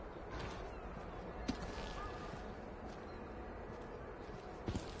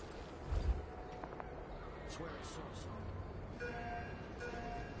 Swear I saw something.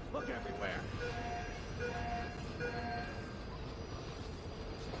 Look everywhere.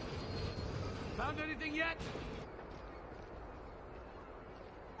 Found anything yet?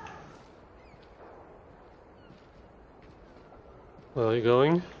 Where are you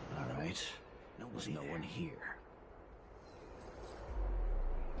going? All right. There's no one here.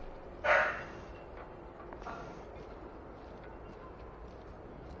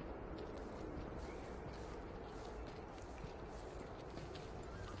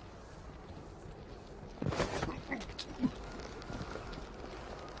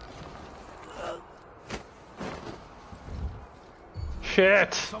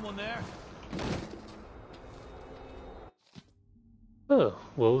 Shit! Someone there? Oh.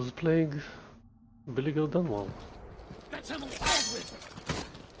 Woes plague Billy Goat Dunwall. That's Emily Baldwin!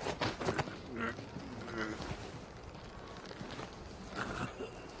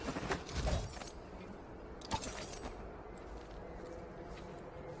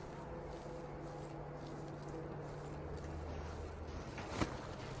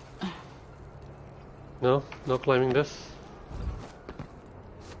 No? No climbing this?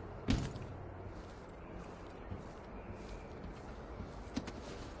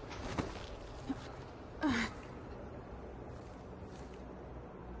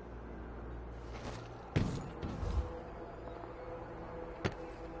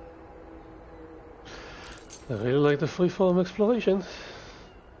 I really like the freeform exploration.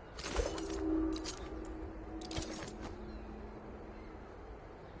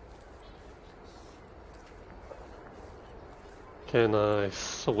 Can I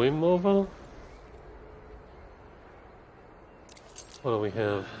swim over? What do we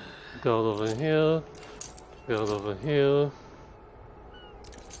have? Guard over here, guard over here,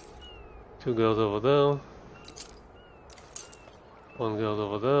 2 guards over there, 1 guard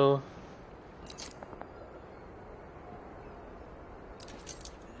over there,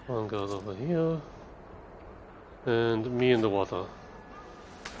 1 guard over here, and me in the water.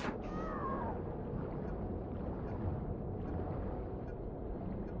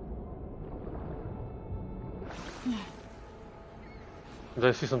 Did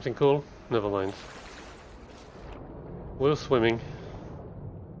I see something cool? Never mind. We're swimming.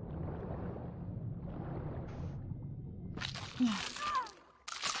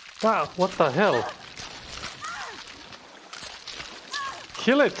 Ah, what the hell?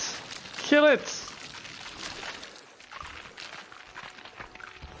 Kill it! Kill it!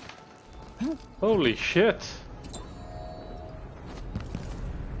 Holy shit!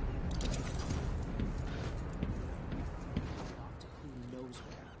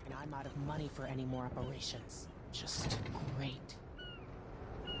 Money for any more operations. Just great.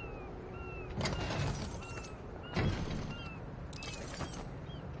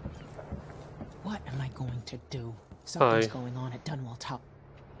 What am I going to do? Something's going on at Dunwall Top.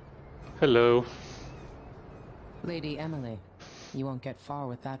 Hello. Lady Emily, you won't get far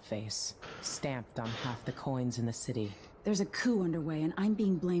with that face. Stamped on half the coins in the city. There's a coup underway and I'm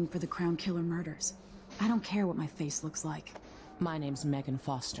being blamed for the Crown Killer murders. I don't care what my face looks like. My name's Megan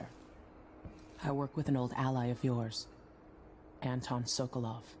Foster. I work with an old ally of yours, Anton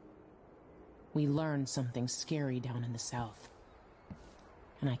Sokolov. We learned something scary down in the south,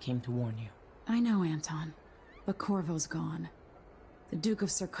 and I came to warn you. I know, Anton, but Corvo's gone. The Duke of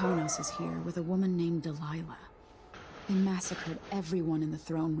Sarkonos is here with a woman named Delilah. They massacred everyone in the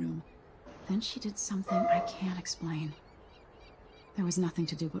throne room. Then she did something I can't explain. There was nothing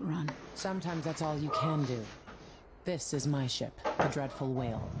to do but run. Sometimes that's all you can do. This is my ship, the Dreadful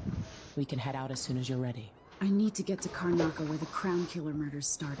Whale. We can head out as soon as you're ready. I need to get to Karnaca where the Crown Killer murders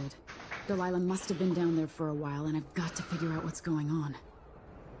started. Delilah must have been down there for a while, and I've got to figure out what's going on.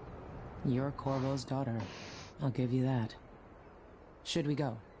 You're Corvo's daughter. I'll give you that. Should we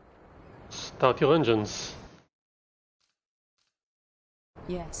go? Start your engines.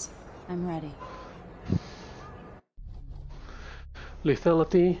 Yes, I'm ready.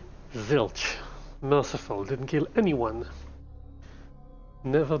 Lethality, zilch. Merciful, didn't kill anyone.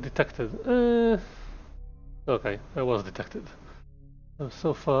 Never detected. Okay, I was detected.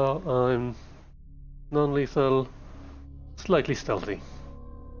 So far, I'm non-lethal, slightly stealthy.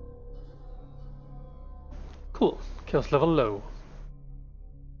 Cool. Chaos level low.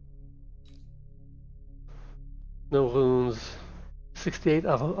 No runes. 68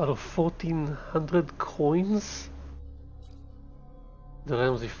 out of 1400 coins. The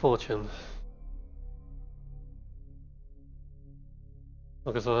Ramsey fortune.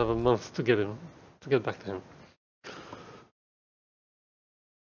 Okay, so I have a month to get back to him.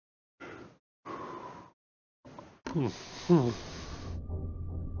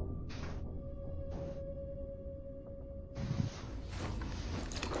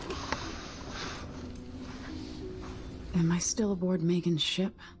 Am I still aboard Megan's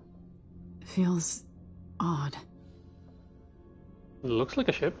ship? Feels odd. Looks like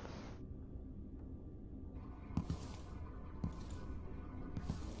a ship.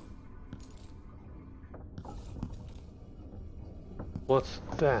 What's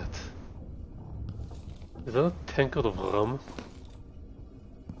that? Is that a tankard of rum?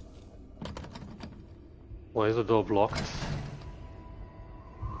 Why is the door blocked?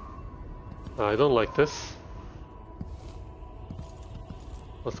 I don't like this.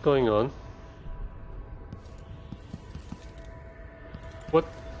 What's going on? What?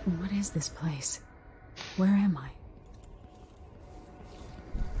 What is this place? Where am I?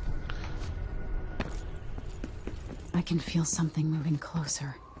 I can feel something moving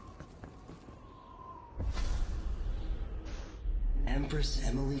closer. Empress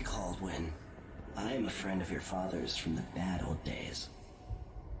Emily Caldwin. I am a friend of your father's from the bad old days.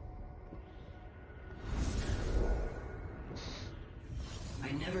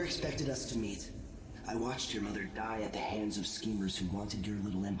 I never expected us to meet. I watched your mother die at the hands of schemers who wanted your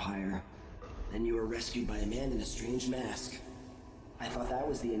little empire. Then you were rescued by a man in a strange mask. I thought that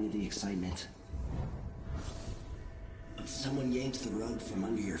was the end of the excitement. But someone yanked the rug from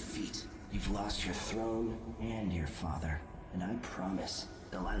under your feet. You've lost your throne and your father. And I promise,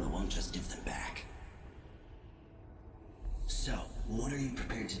 Delilah won't just give them back. So, what are you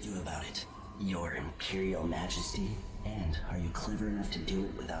prepared to do about it? Your Imperial Majesty? And are you clever enough to do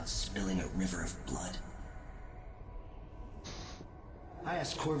it without spilling a river of blood? I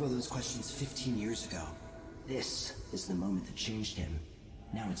asked Corvo those questions 15 years ago. This is the moment that changed him.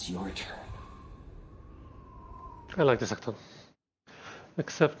 Now it's your turn. I like this actor.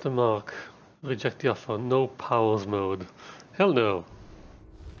 Accept the mark. Reject the offer. No powers mode. Hell no.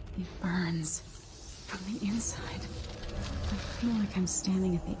 It burns from the inside. I feel like I'm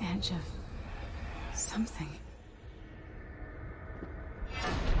standing at the edge of something.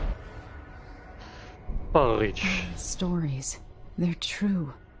 Power reach. Stories. They're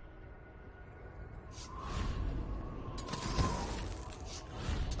true.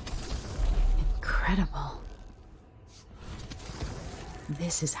 Incredible.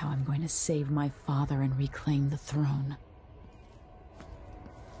 This is how I'm going to save my father and reclaim the throne.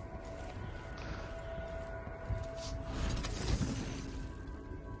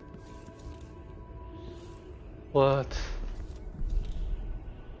 What?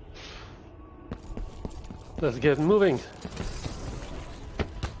 Let's get moving.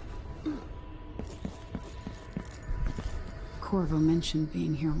 Corvo mentioned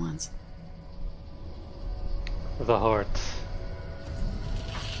being here once. The heart.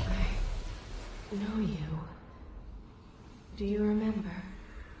 I know you. Do you remember?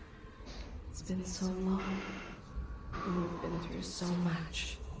 It's been so long. And we've been through so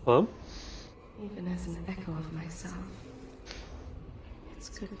much. Huh? Even as an echo of myself. It's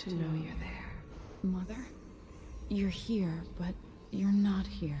good to know you're there. Mother? You're here, but you're not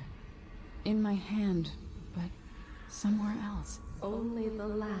here. In my hand, but somewhere else. Only the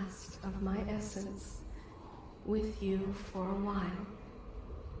last of my essence. With you for a while.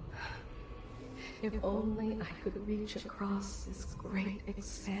 If only I could reach across this great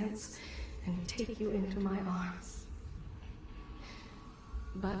expanse and take you into my arms.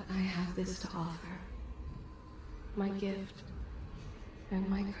 But I have this to offer. My gift and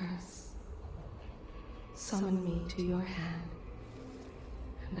my curse. Summon me to your hand,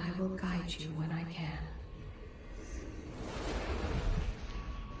 and I will guide you when I can.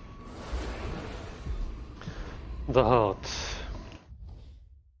 The heart.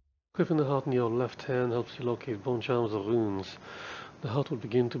 Equipping the heart in your left hand helps you locate bone charms or runes. The heart will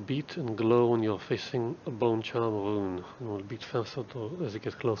begin to beat and glow when you're facing a bone charm rune, and will beat faster as you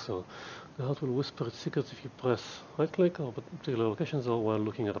get closer. The heart will whisper its secrets if you press right click or particular locations or while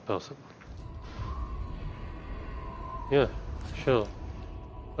looking at a person. Yeah, sure.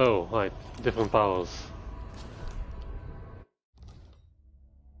 Oh, right, different powers.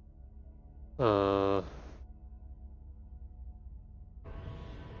 There are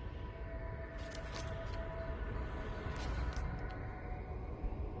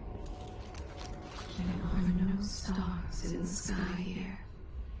no stars in the sky here.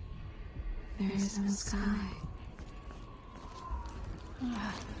 There is no sky. You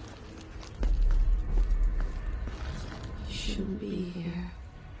shouldn't be here.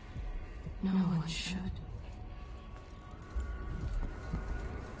 No one should.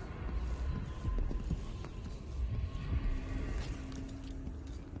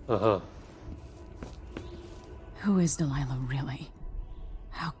 Who is Delilah really?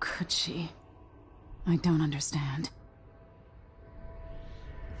 How could she? I don't understand.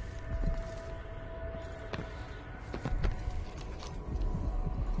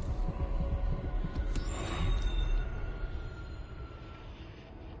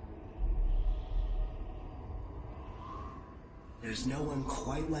 There's no one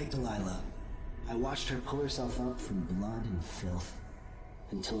quite like Delilah. I watched her pull herself up from blood and filth,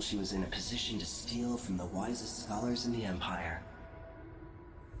 until she was in a position to steal from the wisest scholars in the Empire.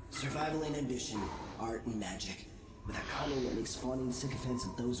 Survival and ambition, art and magic, with a cunning and exploiting sycophants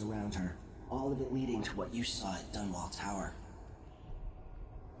of those around her, all of it leading to what you saw at Dunwall Tower.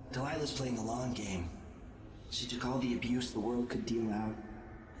 Delilah's playing the long game. She took all the abuse the world could deal out,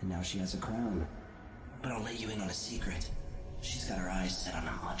 and now she has a crown. But I'll let you in on a secret. She's got her eyes set on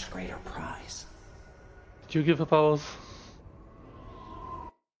a much greater prize. Did you give her powers?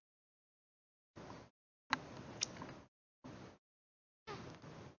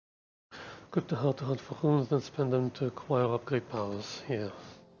 Equip the heart to hunt for runes, then spend them to acquire upgrade powers. Yeah.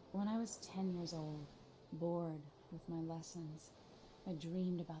 When I was 10 years old, bored with my lessons, I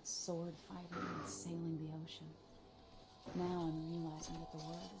dreamed about sword fighting and sailing the ocean. Now I'm realizing that the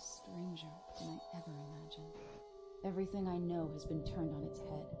world is stranger than I ever imagined. Everything I know has been turned on its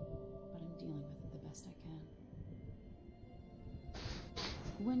head, but I'm dealing with it the best I can.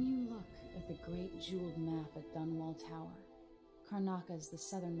 When you look at the great jeweled map at Dunwall Tower, Karnaca is the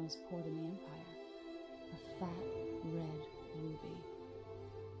southernmost port in the Empire. A fat, red ruby.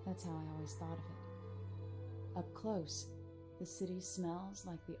 That's how I always thought of it. Up close, the city smells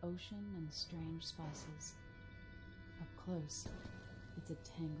like the ocean and strange spices. Up close, it's a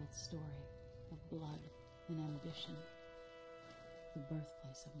tangled story of blood and ambition. The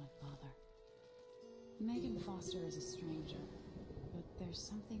birthplace of my father. Megan Foster is a stranger, but there's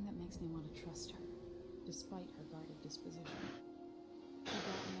something that makes me want to trust her, despite her guarded disposition. She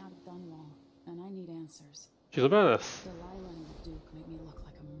got me out of Dunwall, and I need answers. She's a badass. Delilah and the Duke made me look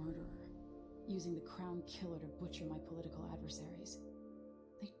like a murderer, using the Crown Killer to butcher my political adversaries.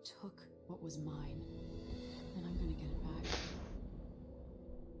 They took what was mine, and I'm gonna get it back.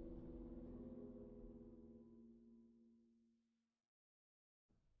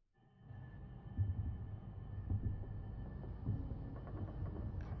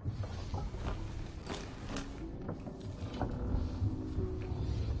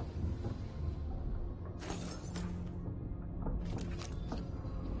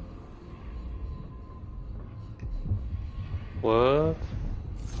 What?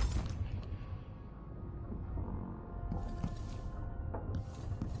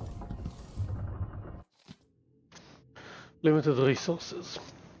 Limited resources.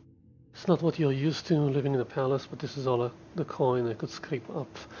 It's not what you're used to living in a palace, but this is all the coin I could scrape up.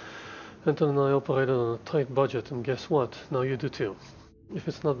 Anton and I operated on a tight budget, and guess what? Now you do too. If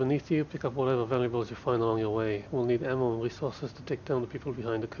it's not beneath you, pick up whatever valuables you find along your way. We'll need ammo and resources to take down the people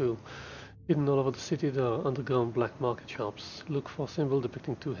behind the coup. Hidden all over the city, there are underground black market shops. Look for a symbol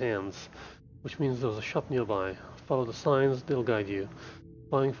depicting two hands, which means there's a shop nearby. Follow the signs, they'll guide you.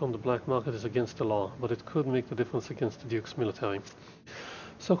 Buying from the black market is against the law, but it could make the difference against the Duke's military.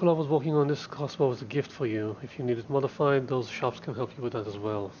 Sokolov was working on this crossbow as a gift for you. If you need it modified, those shops can help you with that as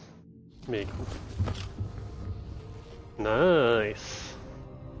well. Make. Nice!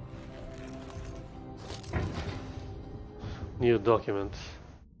 New document.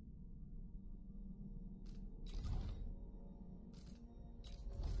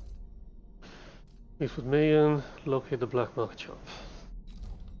 Meet with Megan, locate the black market shop.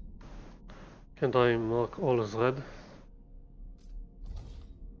 Can't I mark all as red?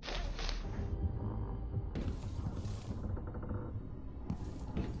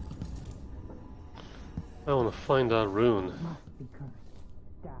 I want to find that rune. Must be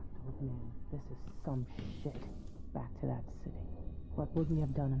cursed. Daft old man. This is some shit. Back to that city. What would we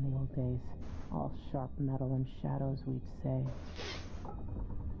have done in the old days? All sharp metal and shadows, we'd say.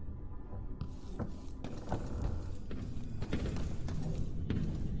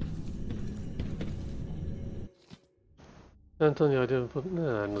 Anton, the idea of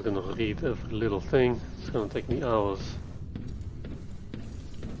nah, I'm not gonna read every little thing. It's gonna take me hours.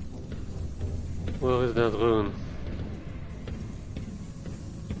 Where is that rune?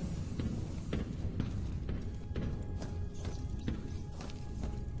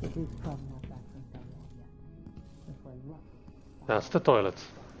 It is probably not back from Dunwall yet. Before I rough. That's the toilet.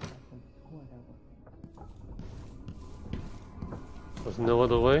 There's no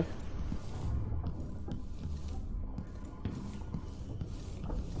other way?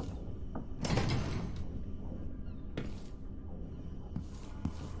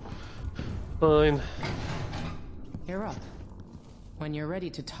 Fine. You're up. When you're ready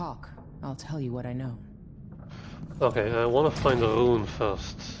to talk, I'll tell you what I know. Okay, I want to find the rune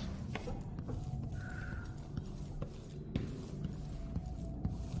first.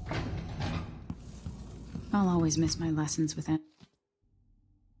 I'll always miss my lessons with it.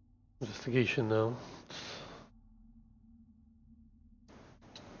 Investigation now.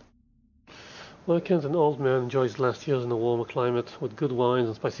 Why can't an old man enjoy his last years in a warmer climate, with good wines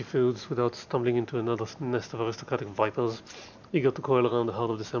and spicy foods, without stumbling into another nest of aristocratic vipers, eager to coil around the heart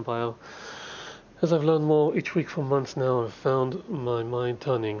of this empire? As I've learned more each week for months now, I've found my mind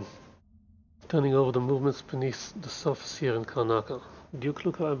turning over the movements beneath the surface here in Karnaca. Duke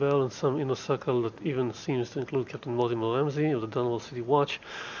Luca Abel and some inner circle that even seems to include Captain Mortimer Ramsey of the Dunwall City Watch,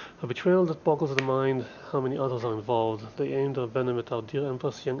 a betrayal that boggles the mind. How many others are involved? They aim their venom at our dear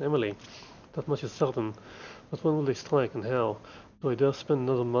Empress, young Emily. That much is certain. But when will they strike, and how? Do I dare spend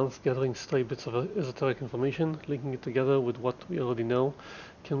another month gathering stray bits of esoteric information, linking it together with what we already know?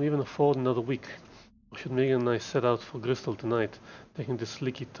 Can we even afford another week? Or should Megan and I set out for Bristol tonight, taking this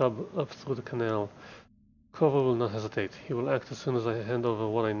leaky tub up through the canal? Corvo will not hesitate. He will act as soon as I hand over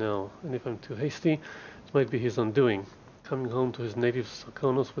what I know, and if I'm too hasty, it might be his undoing, coming home to his native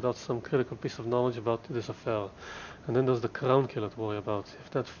Sarkonos without some critical piece of knowledge about this affair. And then there's the Crown Killer to worry about.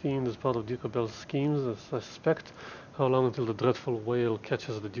 If that fiend is part of Duke Abel's schemes, as I suspect, how long until the dreadful whale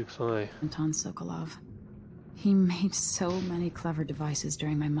catches the Duke's eye? Anton Sokolov. He made so many clever devices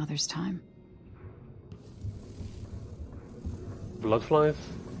during my mother's time. Bloodflies?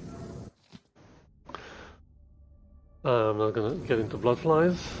 I'm not gonna get into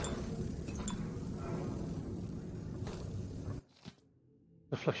bloodflies.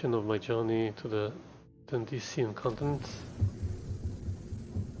 Reflection of my journey to the Dendician continent.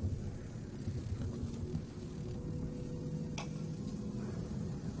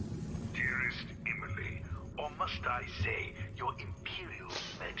 Dearest Emily, or must I say, your Imperial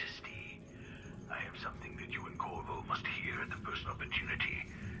Majesty, I have something that you and Corvo must hear at the first opportunity.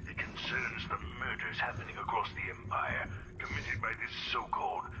 It concerns the murders happening across the Empire, committed by this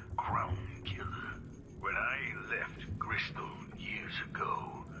so-called Crown Killer. When I left Bristol years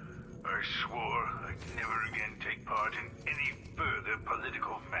ago, I swore I'd never again take part in any further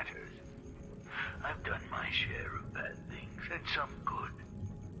political matters. I've done my share of bad things, and some good,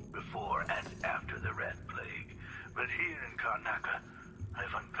 before and after the Rat Plague. But here in Karnaca,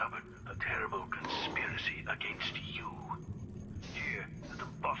 I've uncovered a terrible conspiracy against you. Here, at the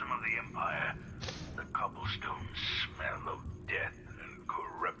bottom of the Empire, the cobblestones smell of death and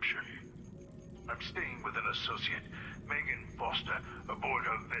corruption. I'm staying with an associate, Megan Foster, aboard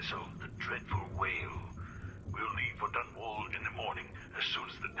her vessel, the Dreadful Whale. We'll leave for Dunwall in the morning, as soon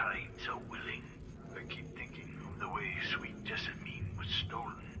as the tides are willing. I keep thinking of the way sweet Jessamine was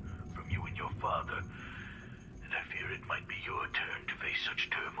stolen from you and your father, and I fear it might be your turn to face such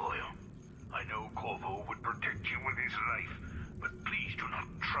turmoil. I know Corvo would protect you with his life, but please do not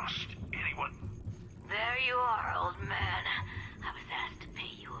trust anyone. There you are, old man. I was asked to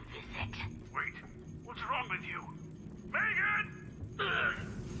pay you a visit. Wait, what's wrong with you? Megan!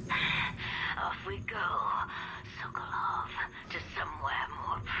 Off we go, Sokolov, to somewhere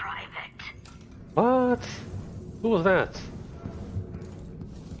more private. What? Who was that?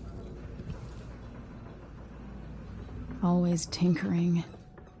 Always tinkering,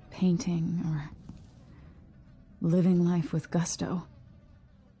 painting, or living life with gusto.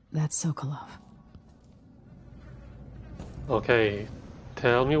 That's Sokolov. Okay,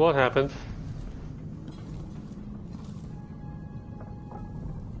 tell me what happened.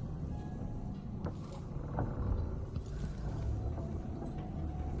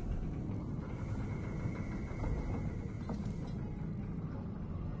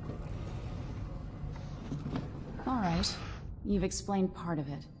 All right, you've explained part of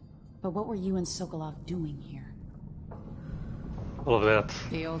it. But what were you and Sokolov doing here? All of that.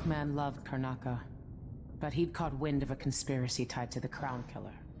 The old man loved Karnaca, but he'd caught wind of a conspiracy tied to the Crown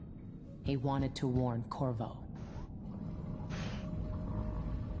Killer. He wanted to warn Corvo.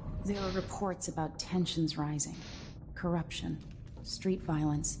 There were reports about tensions rising, corruption, street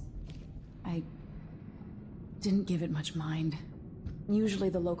violence. I didn't give it much mind. Usually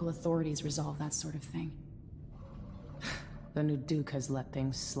the local authorities resolve that sort of thing. The new Duke has let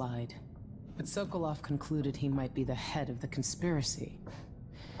things slide. But Sokolov concluded he might be the head of the conspiracy.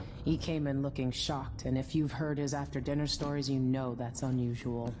 He came in looking shocked, and if you've heard his after-dinner stories, you know that's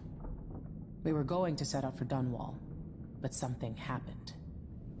unusual. We were going to set out for Dunwall, but something happened.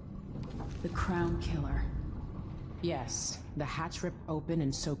 The Crown Killer. Yes, the hatch ripped open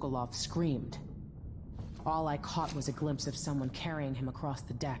and Sokolov screamed. All I caught was a glimpse of someone carrying him across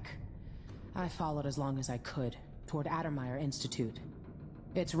the deck. I followed as long as I could, toward Addermeyer Institute.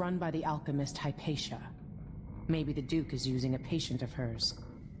 It's run by the alchemist Hypatia. Maybe the Duke is using a patient of hers,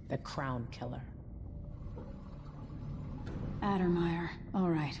 the Crown Killer. Addermeyer. All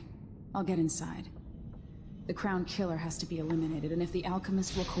right. I'll get inside. The Crown Killer has to be eliminated, and if the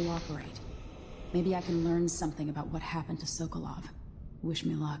alchemist will cooperate, maybe I can learn something about what happened to Sokolov. Wish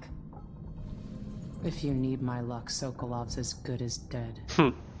me luck. If you need my luck, Sokolov's as good as dead.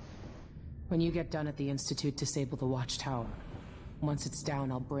 When you get done at the Institute, disable the watchtower. Once it's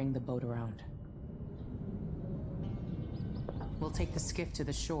down, I'll bring the boat around. We'll take the skiff to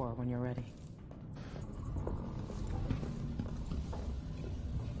the shore when you're ready.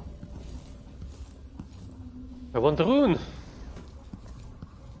 I want the rune!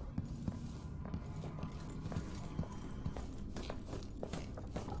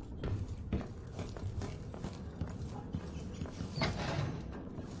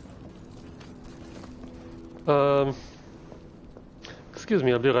 Excuse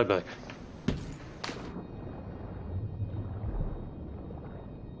me, I'll be right back.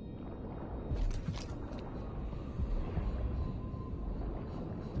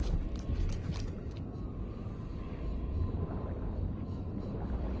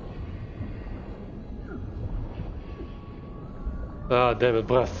 Ah, damn it,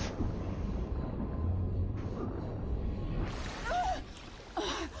 breath.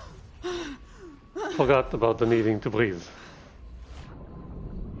 Forgot about the needing to breathe.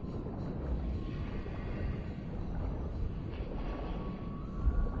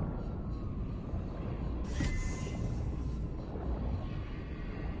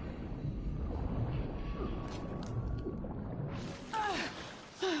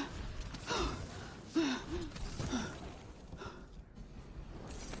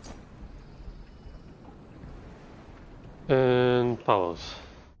 And powers.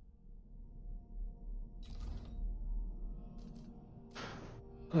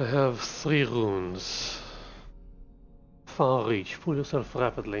 I have 3 runes. Far reach. Pull yourself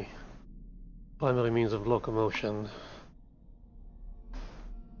rapidly. Primary means of locomotion.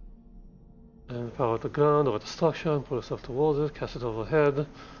 And power at the ground or at the structure and pull yourself towards it. Cast it overhead.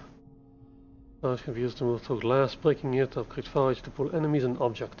 It can be used to move through glass, breaking it, upgrade far reach to pull enemies and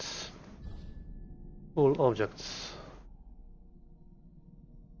objects. Pull objects.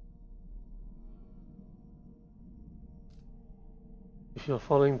 If you are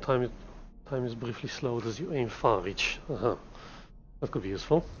falling, time is briefly slowed as you aim far reach. That could be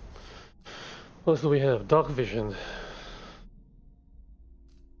useful. What else do we have? Dark vision.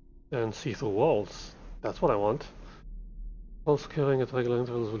 And see through walls. That's what I want. Also carrying at regular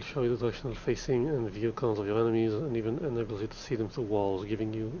intervals will show you the directional facing and view cones of your enemies and even enables you to see them through walls,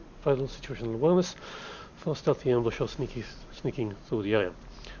 giving you vital situational awareness for stealthy ambush or sneaking through the area.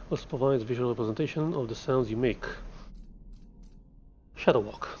 Also provides visual representation of the sounds you make. Shadow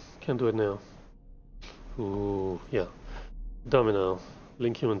walk. Can't do it now. Ooh, yeah. Domino.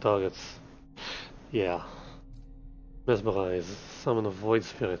 Link human targets. Yeah. Mesmerize. Summon a void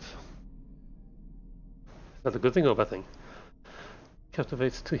spirit. Is that a good thing or a bad thing?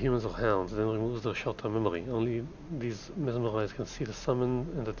 Captivates 2 humans or hounds, then removes their short-term memory. Only these mesmerized can see the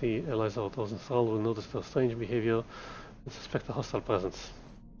summoned entity. Allies or those enthralled will notice their strange behavior and suspect a hostile presence.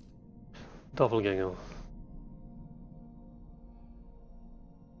 Doppelganger.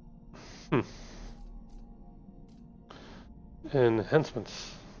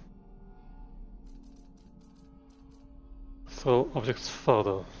 Enhancements. Throw objects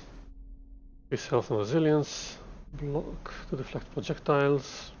further. Increase health and resilience. Block to deflect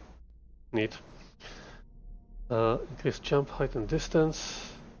projectiles. Neat. Increase jump height and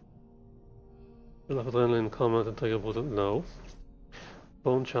distance. Build up adrenaline in combat and trigger brutal. No.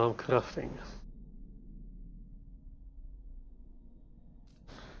 Bone charm crafting.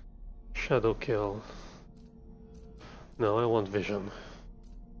 Shadow kill. No, I want vision.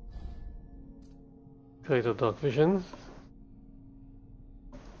 Greater dark vision.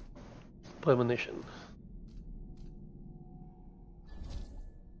 Premonition.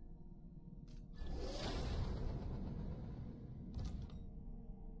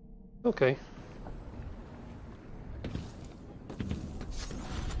 Okay.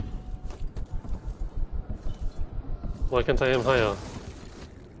 Why can't I aim higher?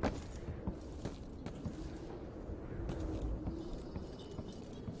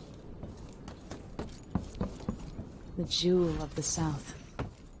 The jewel of the South.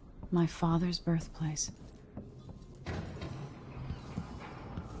 My father's birthplace.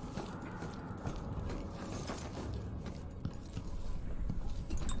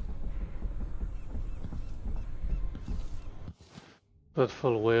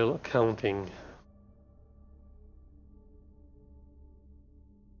 Dreadful whale accounting.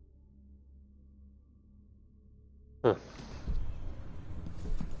 Huh.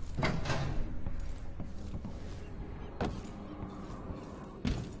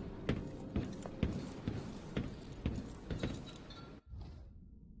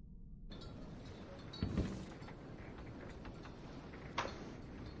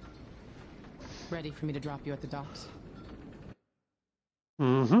 Ready for me to drop you at the docks?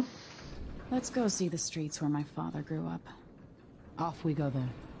 Mm-hmm. Let's go see the streets where my father grew up. Off we go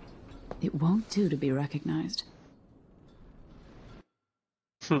then. It won't do to be recognized.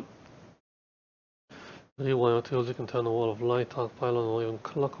 Rewire tools, you can turn a wall of light, arc pylon, or even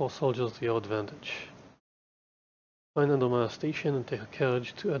clock or soldiers to your advantage. Find Edelmeyer Station and take a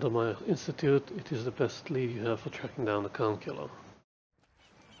carriage to Edelmeyer Institute. It is the best lead you have for tracking down the Crown Killer.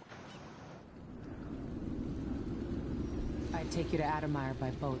 I'd take you to Adamire by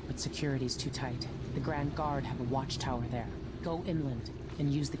boat, but security's too tight. The Grand Guard have a watchtower there. Go inland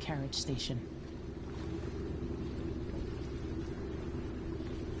and use the carriage station.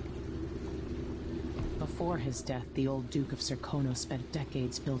 Before his death, the old Duke of Serkonos spent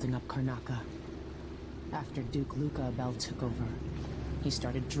decades building up Karnaca. After Duke Luca Abel took over, he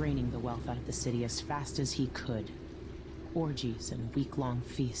started draining the wealth out of the city as fast as he could. Orgies and week-long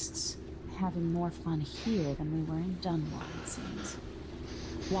feasts. Having more fun here than we were in Dunwall, it seems.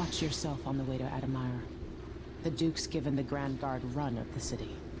 Watch yourself on the way to Adamire. The Duke's given the Grand Guard run of the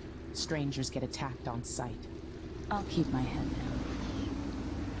city. Strangers get attacked on sight. I'll keep my head down.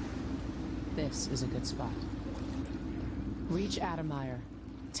 This is a good spot. Reach Adamire,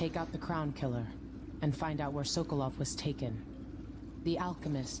 take out the Crown Killer, and find out where Sokolov was taken. The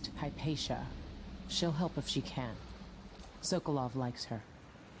alchemist, Hypatia. She'll help if she can. Sokolov likes her.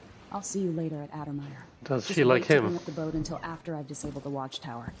 I'll see you later at Adamire. Does Just she like wait to him? bring up the boat until after I've disabled the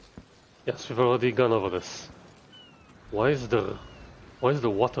watchtower. Yes, we've already gone over this. Why is the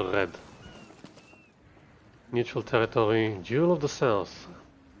water red? Neutral territory, Jewel of the South.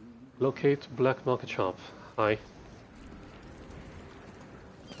 Locate Black Market Shop. Hi.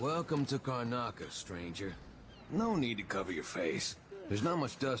 Welcome to Karnaca, stranger. No need to cover your face. There's not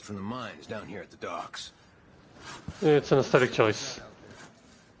much dust from the mines down here at the docks. It's an aesthetic choice.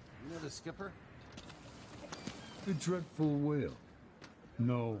 You know the skipper? The dreadful whale.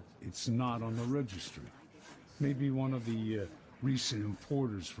 No, it's not on the registry. Maybe one of the recent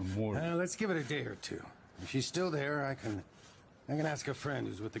importers from Mordor. Let's give it a day or two. If she's still there, I can ask a friend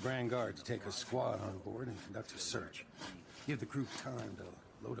who's with the Grand Guard to take a squad on board and conduct a search. Give the crew time to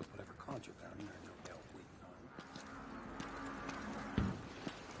load up whatever contraband there no doubt waiting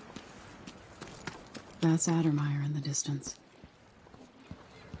on. That's Adamire in the distance.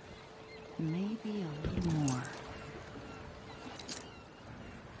 Maybe a little more.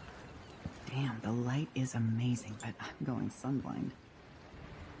 Damn, the light is amazing, but I'm going sunblind.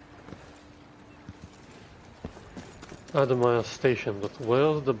 Adamire Station, but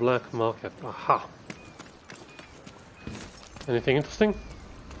where's the black market? Aha! Anything interesting?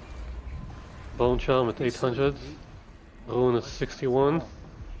 Bone Charm at 800. Rune at 61.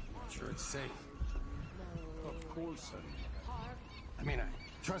 Sure it's safe. Of course. I mean, I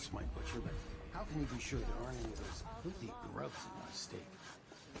trust my butcher, but how can you be sure there aren't any of those filthy grubs in my steak?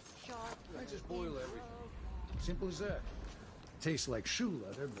 I just boil everything. Simple as that. Tastes like shoe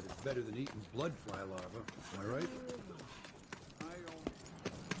leather, but it's better than eating blood fly larvae. Am I right?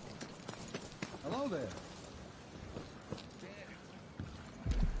 Hello there.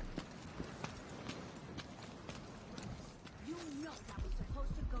 You know that was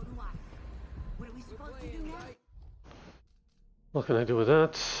supposed to go to us. What are we supposed to do now? What can I do with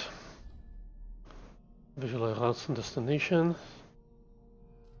that? Visualize routes and destination.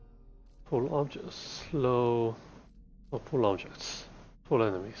 Pull objects. Slow. Or pull objects. Pull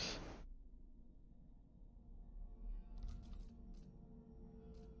enemies.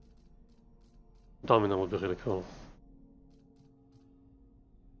 Domino would be really cool.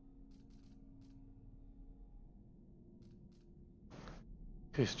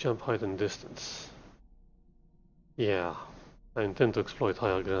 Increase jump height and distance. Yeah, I intend to exploit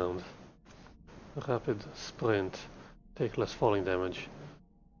higher ground. Rapid sprint. Take less falling damage.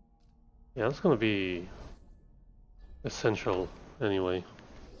 Yeah, that's gonna be essential anyway.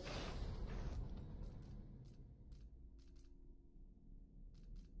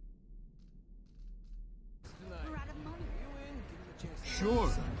 Sure.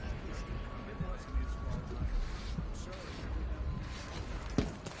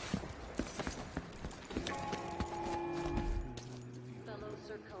 Fellow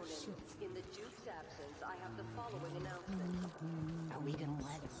Serkonans, in the Duke's absence, I have the following announcement. Are we gonna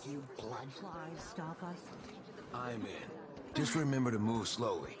let a few bloodflies stop us? I'm in. Just remember to move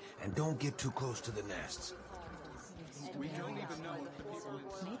slowly, and don't get too close to the nests. We don't even know if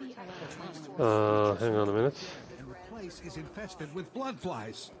the Hang on a minute. The place is infested with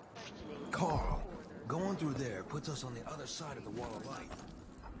bloodflies. Carl, going through there puts us on the other side of the wall of light.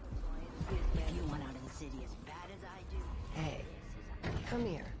 If you went out of the city as bad as I do. Hey, come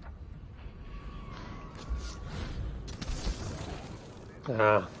here.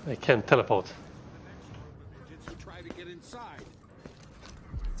 Ah, I can't teleport. Try to get inside.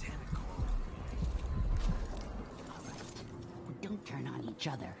 Don't turn on each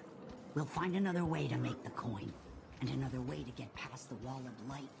other. We'll find another way to make the coin. And another way to get past the wall of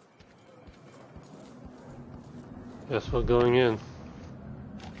light. Guess we're going in.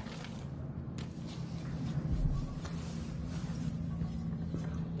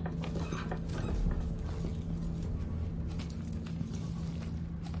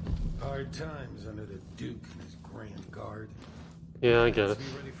 hard times under the Duke and his Grand Guard. Yeah, I get it. Be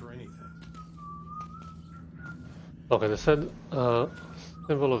ready for anything. Okay, they said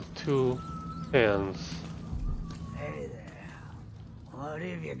symbol of two hands. Hey there. What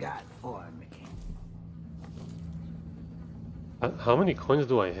have you got for me? How many coins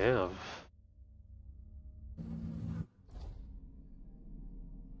do I have?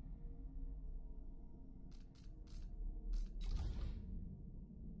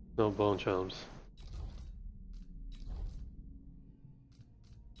 No bone charms.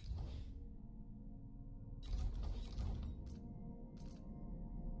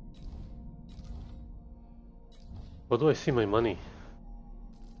 Where do I see my money?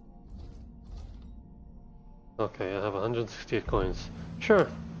 Okay, I have 168 coins. Sure.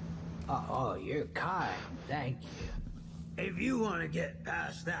 Oh, you're kind. Thank you. If you want to get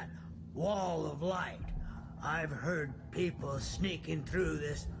past that wall of light, I've heard people sneaking through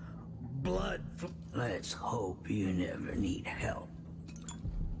this blood. Let's hope you never need help.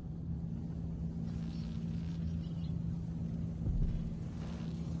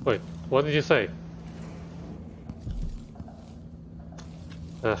 Wait, what did you say?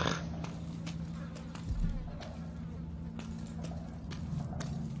 Ugh.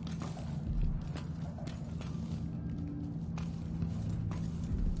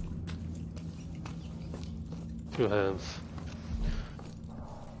 Two hands.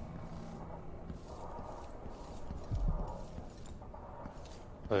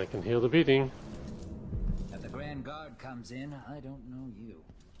 I can hear the beating. If the Grand Guard comes in, I don't know you.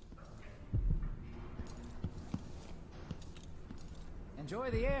 Enjoy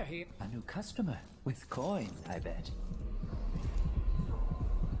the air here. A new customer with coin, I bet.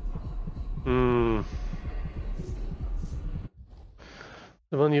 Hmm.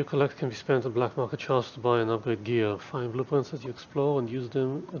 The money you collect can be spent at black market shops to buy and upgrade gear. Find blueprints as you explore and use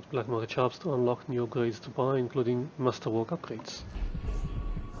them at black market shops to unlock new upgrades to buy, including masterwork upgrades.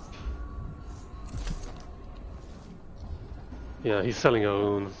 Yeah, he's selling our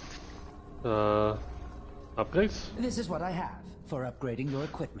own upgrades. This is what I have for upgrading your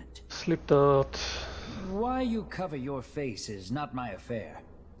equipment. Slip dart. Why you cover your face is not my affair.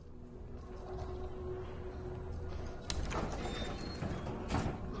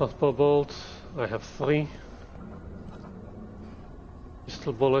 Crossbow bolt. I have 3.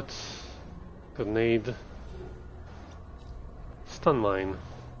 Pistol bullets. Grenade. Stun mine.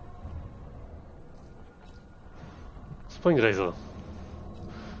 Spring razor.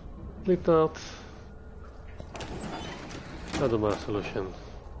 Slip dart. Adama solution.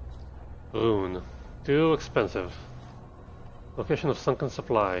 Rune. Too expensive. Location of sunken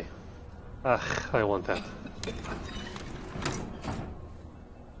supply. Ah, I want that.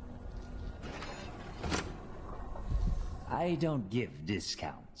 I don't give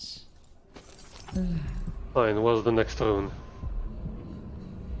discounts. Fine, what's the next rune?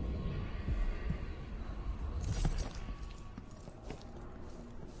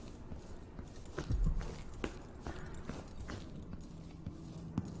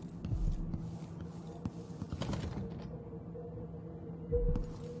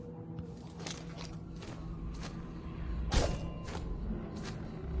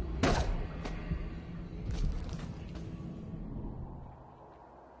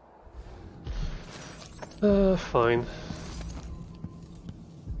 Fine.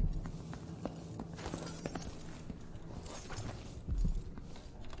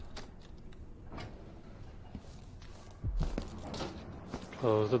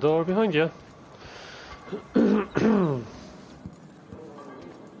 Close the door behind you.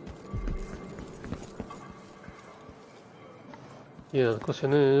 Yeah, the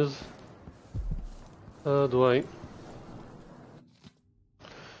question is, do I...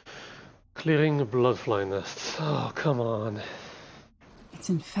 Clearing bloodfly nests. Oh, come on. It's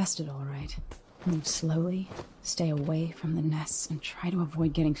infested, all right. Move slowly, stay away from the nests, and try to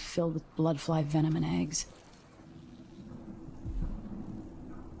avoid getting filled with bloodfly venom and eggs.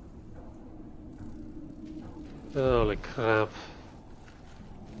 Holy crap.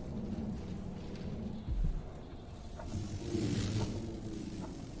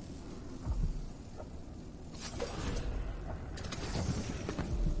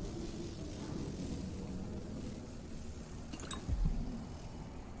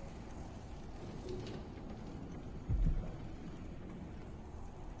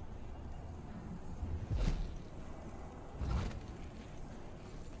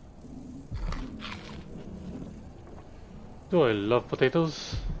 Do I love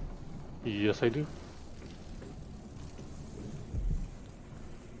potatoes? Yes, I do.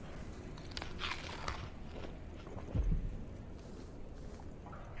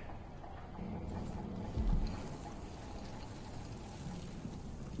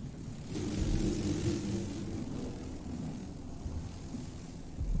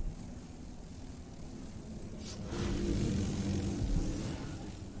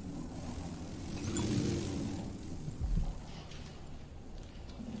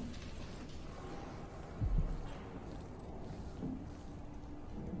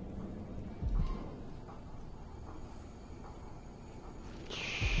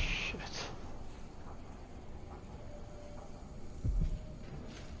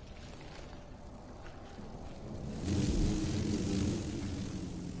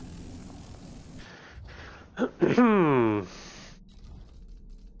 Here's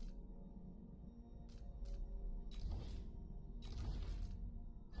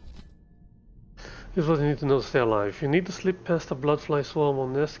what you need to know to stay alive. You need to slip past a bloodfly swarm or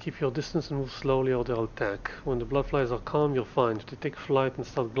nest, keep your distance and move slowly or they'll attack. When the bloodflies are calm, you're fine. If they take flight and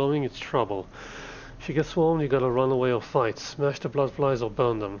start glowing, it's trouble. If you get swarmed, you gotta run away or fight. Smash the bloodflies or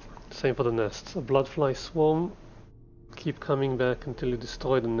burn them. Same for the nests. A bloodfly swarm, keep coming back until you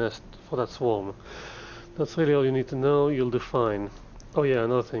destroy the nest for that swarm. That's really all you need to know, you'll do fine. Oh yeah,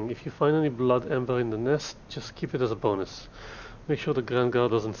 another thing. If you find any blood ember in the nest, just keep it as a bonus. Make sure the Grand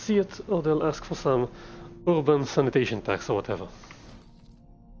Guard doesn't see it, or they'll ask for some urban sanitation tax or whatever.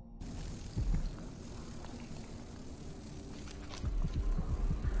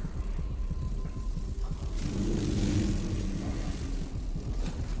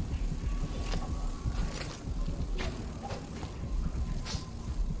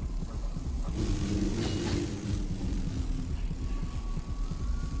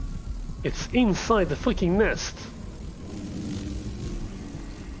 It's inside the freaking nest!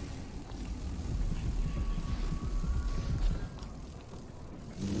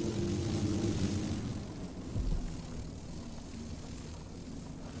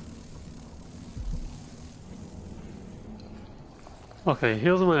 Okay,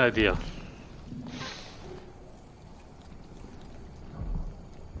 here's my idea.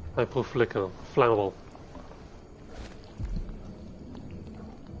 High-proof flicker, flammable.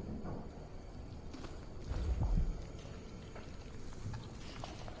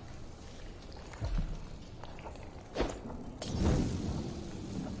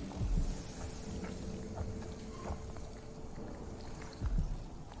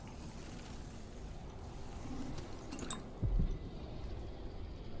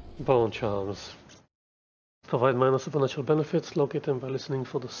 Bone charms. Provide minor supernatural benefits. Locate them by listening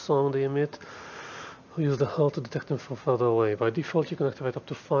for the song they emit. Or use the heart to detect them from further away. By default, you can activate up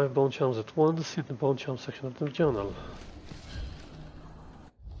to 5 bone charms at once in the bone charm section of the journal.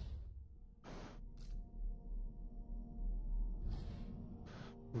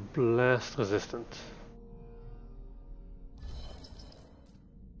 Blast resistant.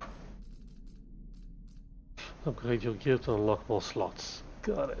 Upgrade your gear to unlock more slots.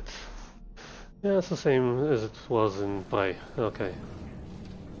 Got it. Yeah, it's the same as it was in Prey. Okay.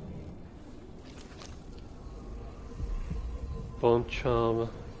 Bone charm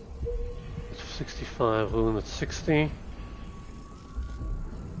at 65, rune at 60.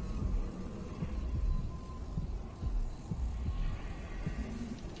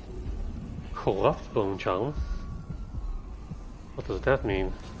 Corrupt bone charm? What does that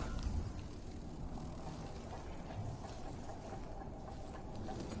mean?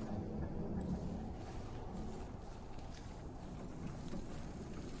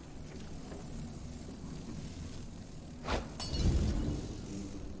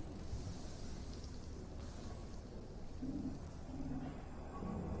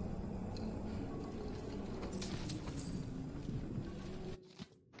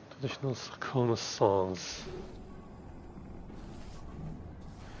 Traditional Sarkona songs.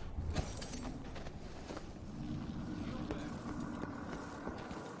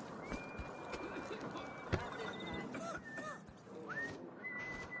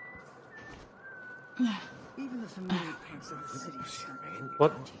 Even the familiar parts of the city turn.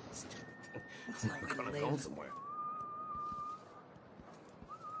 What? It's like We're gonna we go live. somewhere.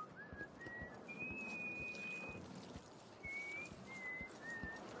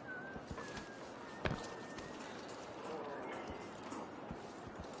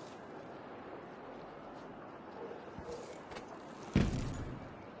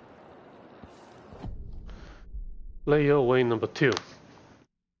 Layer way number 2.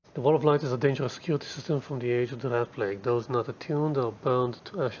 The Wall of Light is a dangerous security system from the age of the Rat Plague. Those not attuned are burned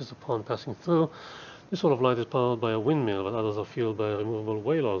to ashes upon passing through. This Wall of Light is powered by a windmill, but others are fueled by removable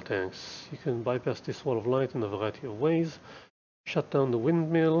whale oil tanks. You can bypass this Wall of Light in a variety of ways. Shut down the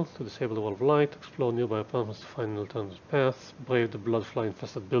windmill to disable the Wall of Light, explore nearby apartments to find an alternative path, brave the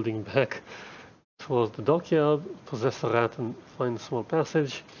bloodfly-infested building back towards the dockyard, possess a rat and find a small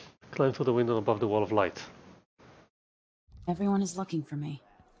passage, climb through the window above the Wall of Light. Everyone is looking for me.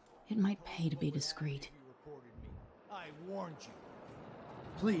 It might pay to be discreet. I warned you.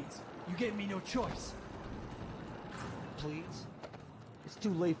 Please, you gave me no choice. Please? It's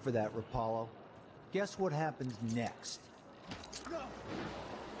too late for that, Rapallo. Guess what happens next?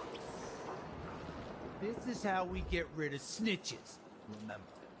 This is how we get rid of snitches. Remember,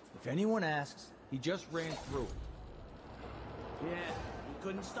 if anyone asks, he just ran through it. Yeah, we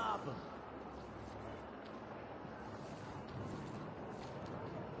couldn't stop him.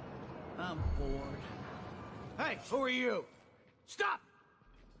 I'm bored. Hey, who are you? Stop!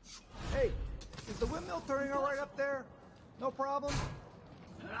 Hey, is the windmill turning all right up there? No problem?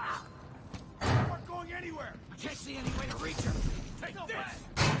 I'm not going anywhere! I can't see any way to reach her! Take this!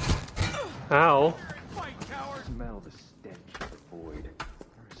 Ow. Fight, coward! Smell the stench of the void.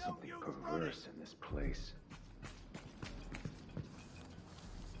 There is something perverse in this place.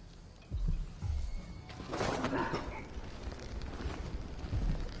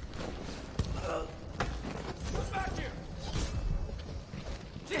 Back here!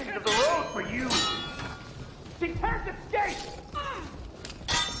 End of the road for you! She can't escape!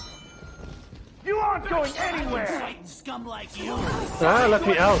 You aren't going anywhere! Fighting scum like you! Ah, let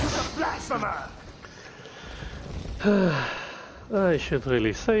me out! Blasphemer! I should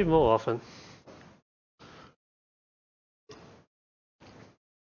really save more often.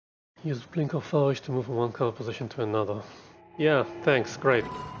 Use blink of forage to move from one cover position to another. Yeah, thanks, great.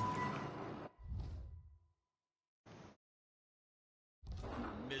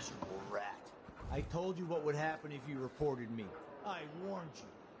 Miserable rat. I told you what would happen if you reported me. I warned you.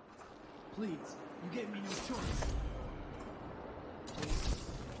 Please, you gave me no choice.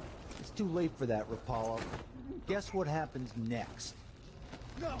 It's too late for that, Rapallo. Guess what happens next?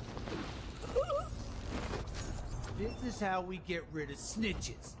 No! This is how we get rid of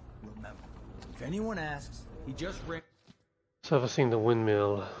snitches. Remember, if anyone asks, he just ran. Servicing the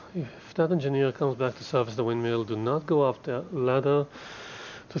windmill. If that engineer comes back to service the windmill, do not go up the ladder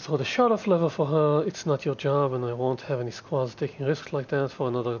to throw the shut-off lever for her. It's not your job, and I won't have any squads taking risks like that for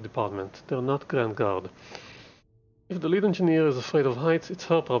another department. They're not Grand Guard. If the lead engineer is afraid of heights, it's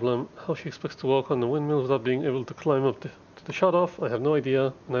her problem. How she expects to walk on the windmill without being able to climb up to the shut-off, I have no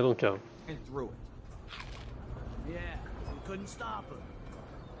idea, and I don't care. And through it. Yeah, we couldn't stop him.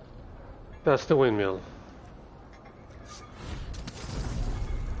 That's the windmill.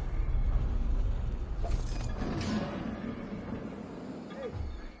 Hey,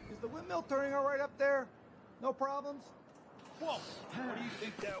 is the windmill turning all right up there? No problems? Whoa! What do you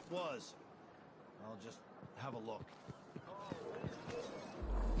think that was? I'll just have a look.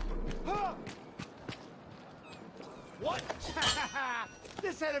 What?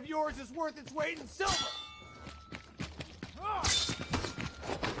 This head of yours is worth its weight in silver!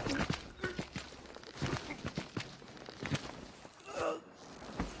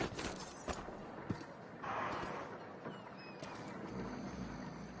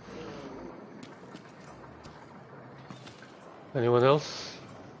 Anyone else?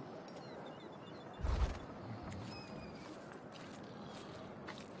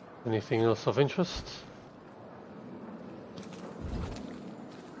 Anything else of interest?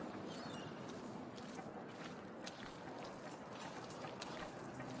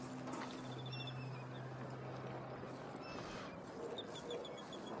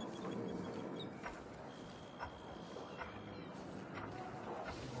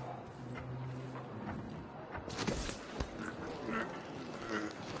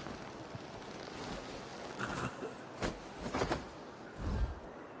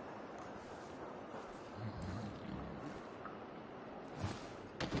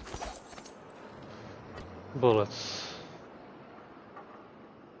 Bullets.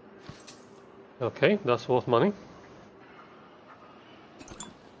 Okay, that's worth money.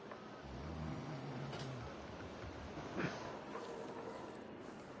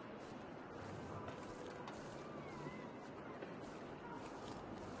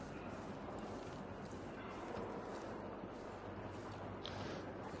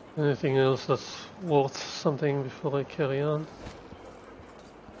 Anything else that's worth something before I carry on?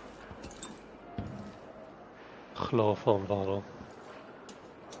 Chloroform bottle.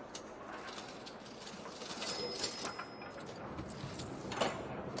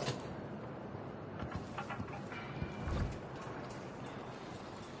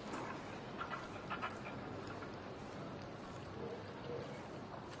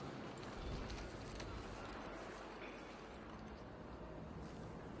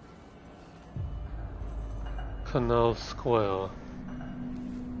 Canal Square.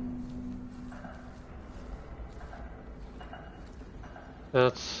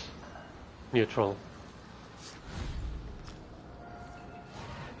 That's neutral.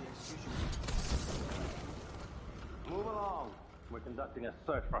 Move along. We're conducting a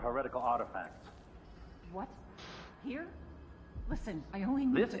search for heretical artifacts. What? Here? Listen, I only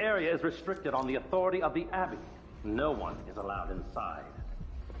need This area is restricted on the authority of the Abbey. No one is allowed inside.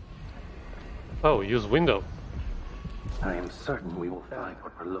 Oh, use window. I am certain we will find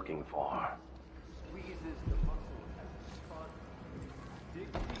what we're looking for.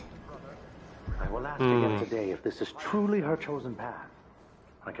 I will ask again today if this is truly her chosen path.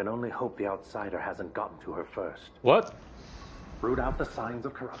 I can only hope the outsider hasn't gotten to her first. What? Root out the signs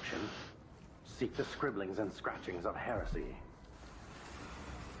of corruption. Seek the scribblings and scratchings of heresy.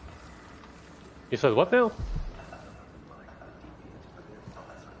 You said what now?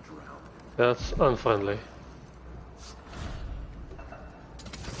 That's unfriendly.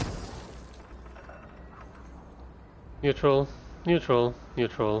 Neutral, neutral,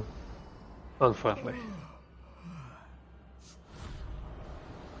 neutral. Unfriendly.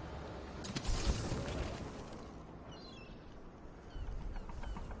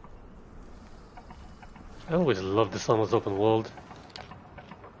 I always loved Dishonored's open world.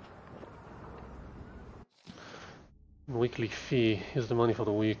 Weekly fee is the money for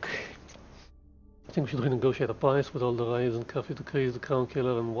the week. I think we should renegotiate a price with all the rise and coffee decrees, the crown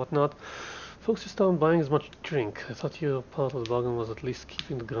killer and whatnot. Folks just aren't buying as much drink. I thought your part of the bargain was at least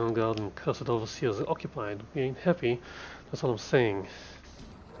keeping the ground guard and cursed overseers occupied. We ain't happy, that's all I'm saying.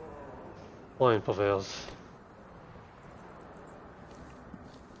 Wine purveyors.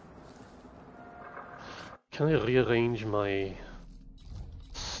 Can I rearrange my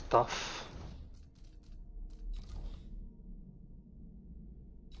stuff?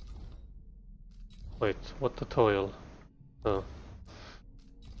 Wait, what tutorial? Oh.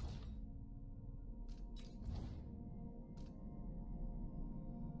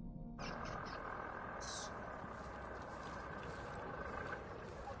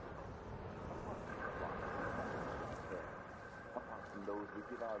 Apart from those we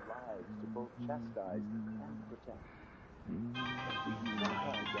give our lives to both chastise and protect.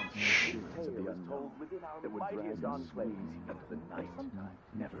 Told within our mightiest enclaves, the night sometimes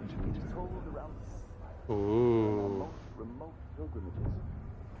never to be told around the most remote pilgrimages.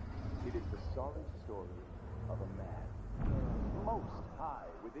 It is the solid story of a man, most high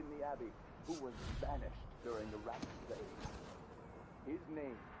within the abbey, who was banished during the rat plague. His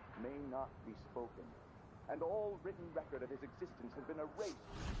name may not be spoken, and all written record of his existence has been erased.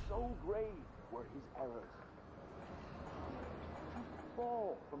 So grave were his errors.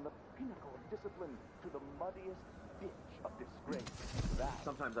 Fall from the pinnacle of discipline to the muddiest ditch of disgrace.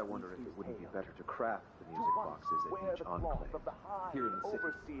 Sometimes I wonder if it wouldn't be better to craft the music boxes at each enclave, here in the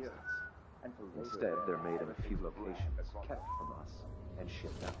city. Instead, they're made in a few locations, kept from us, and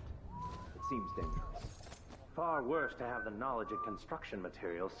shipped out. It seems dangerous. Far worse to have the knowledge and construction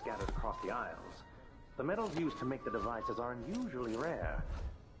materials scattered across the aisles. The metals used to make the devices are unusually rare.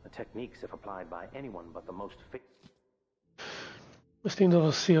 The techniques, if applied by anyone but the most Esteemed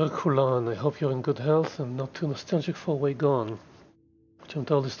Overseer Kulan, I hope you're in good health and not too nostalgic for Way Gone, which I'm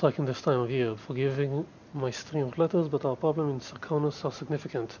told is striking this time of year. Forgiving my stream of letters, but our problem in Sarkonos are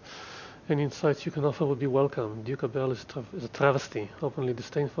significant. Any insights you can offer would be welcome. Duke Abel is a travesty, openly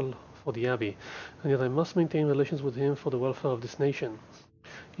disdainful for the Abbey, and yet I must maintain relations with him for the welfare of this nation.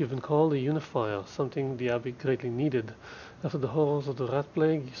 You've been called a unifier, something the Abbey greatly needed. After the horrors of the rat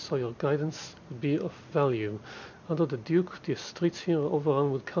plague, you saw your guidance would be of value. Under the Duke, the streets here are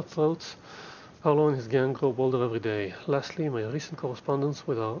overrun with cutthroats. Paolo and his gang grow bolder every day. Lastly, my recent correspondence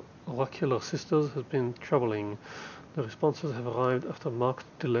with our oracular sisters has been troubling. The responses have arrived after marked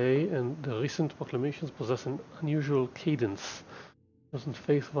delay, and the recent proclamations possess an unusual cadence. Doesn't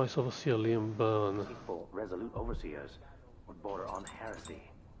Faith Vice Overseer Liam Byrne? faithful, resolute overseers would border on heresy.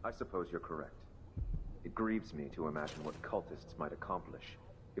 I suppose you're correct. It grieves me to imagine what cultists might accomplish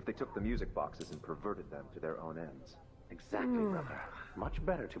if they took the music boxes and perverted them to their own ends. Exactly, brother. Much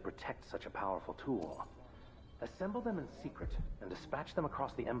better to protect such a powerful tool. Assemble them in secret and dispatch them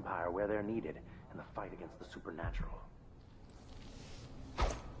across the Empire where they're needed in the fight against the supernatural.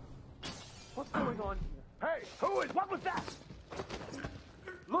 What's going on here? Hey, who is? What was that?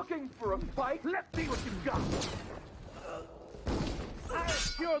 Looking for a fight? Let's see what you've got. I'll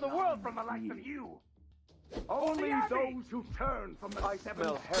cure the world from the likes of you. Only those who turn from the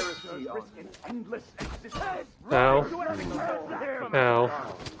seven heresy risk an endless existence. Ow.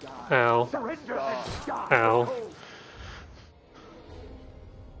 Ow. Ow. Surrender and die. Ow.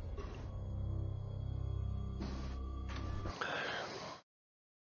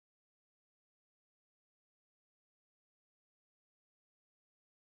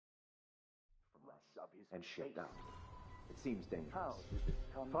 And shipped out. It seems dangerous.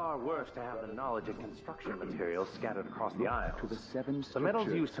 Far worse to have the knowledge and construction materials scattered across the aisles. The metals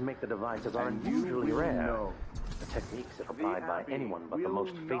used to make the devices are unusually rare. The techniques, if applied by anyone but the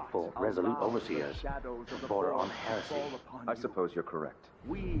most faithful, resolute overseers, border on heresy. I suppose you're correct.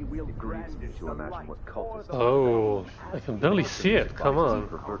 It grieves me to imagine what cultists... Oh, I can barely see it, come on.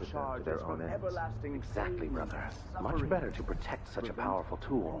 ...perverted them to their own ends. Exactly, brother. Much better to protect such a powerful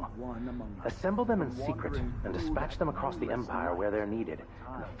tool. Assemble them in secret and dispatch them across the Empire where they're needed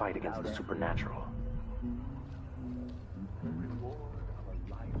in the fight against the supernatural.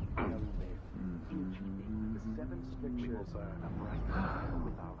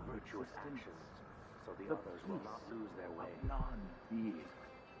 With our virtuous actions, so the others will not lose their way.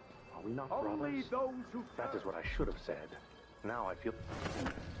 Are we not brothers? That is what I should have said. Now I feel...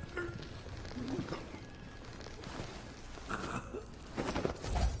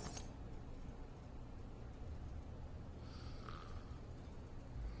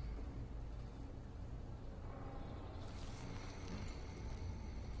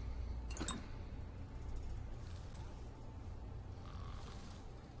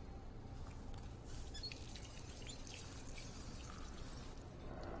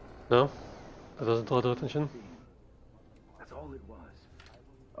 No? That doesn't draw their attention? That's all it was.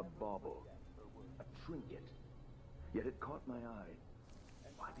 A bauble. A trinket. Yet it caught my eye.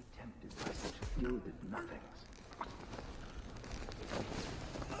 Why be tempted by such gilded nothings?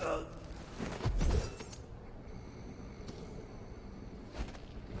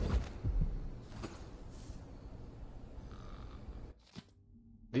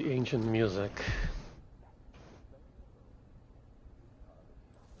 The ancient music.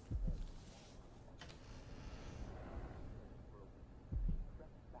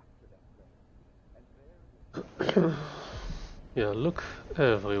 Yeah, look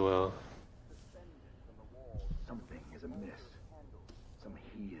everywhere. Something is amiss. Some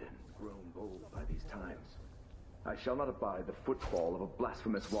heathen grown bold by these times. I shall not abide the footfall of a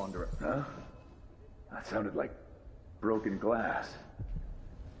blasphemous wanderer. Huh? That sounded like broken glass.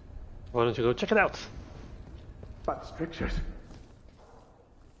 Why don't you go check it out? But strictures.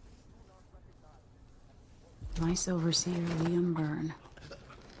 Vice Overseer Liam Byrne.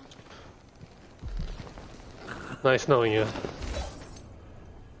 Nice knowing you.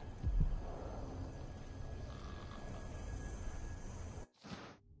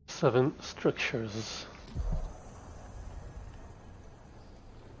 Seven strictures.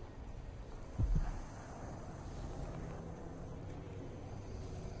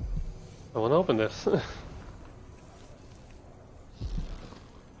 I want to open this.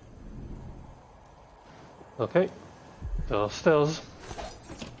 Okay, there are stairs.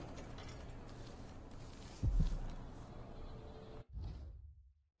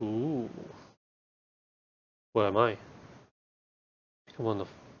 Ooh. Where am I? I'm on the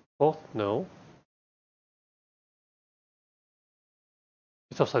fourth? No.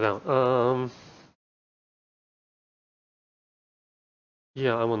 It's upside down.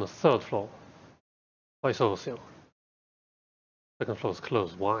 Yeah, I'm on the third floor. Vice Overseer. Second floor is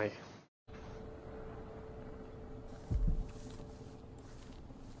closed. Why?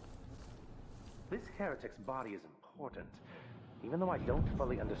 This heretic's body is important, even though I don't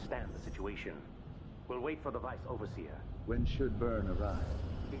fully understand the situation. We'll wait for the Vice Overseer. When should Byrne arrive?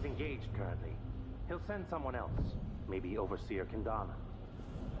 He's engaged currently. He'll send someone else, maybe Overseer Kendama.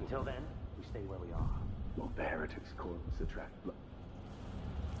 Until then, we stay where we are. Won't the heretic's corpse attract blood?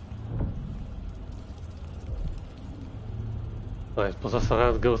 I suppose that's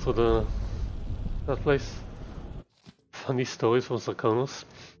how to go through that place. Funny stories from Sarkonos.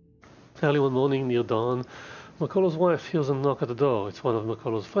 Early one morning near dawn, McCullough's wife hears a knock at the door. It's one of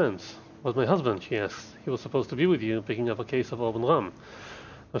McCullough's friends. "Where's my husband?" she asks. "He was supposed to be with you, picking up a case of Auburn rum."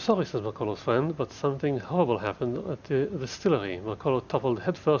 "I'm sorry," says McCullough's friend, "but something horrible happened at the distillery. McCullough toppled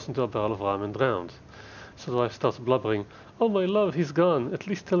headfirst into a barrel of rum and drowned." So the wife starts blubbering. "Oh, my love, he's gone. At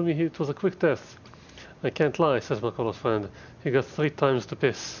least tell me it was a quick death." "I can't lie," says McCullough's friend. "He got 3 times to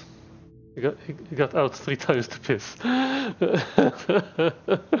piss." He got out 3 times to piss.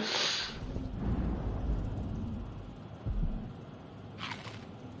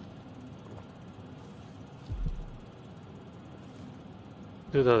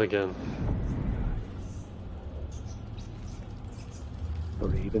 Do that again.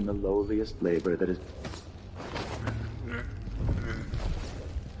 For even the lowliest labor that is...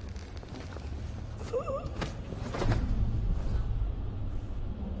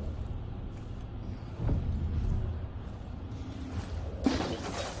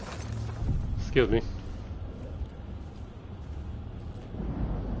 Excuse me.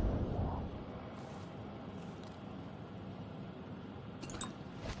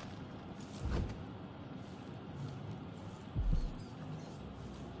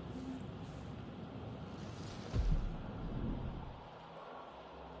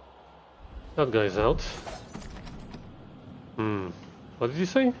 That guy's out. What did you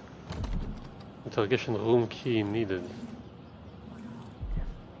say? Interrogation room key needed.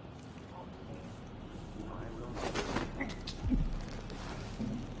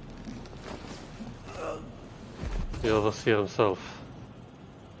 The overseer himself.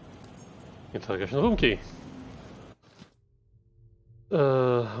 Interrogation room key.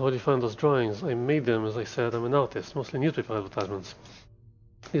 Where do you find those drawings? I made them, as I said. I'm an artist, mostly newspaper advertisements.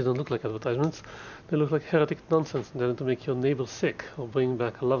 These don't look like advertisements. They look like heretic nonsense intended to make your neighbor sick or bring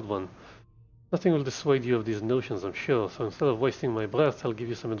back a loved one. Nothing will dissuade you of these notions, I'm sure, so instead of wasting my breath, I'll give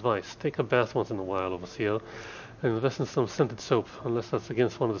you some advice. Take a bath once in a while, overseer, and invest in some scented soap, unless that's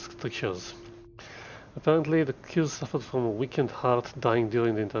against one of the strictures. Apparently, the accused suffered from a weakened heart, dying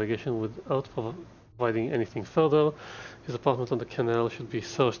during the interrogation without providing anything further. His apartment on the canal should be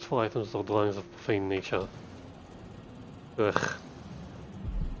searched for items or drawings of profane nature. Ugh.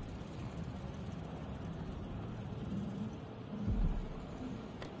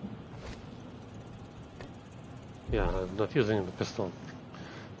 Yeah, I'm not using the pistol.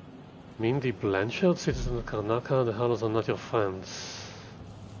 Mindy Blanchard, citizen of Karnaca, the Hollows are not your friends.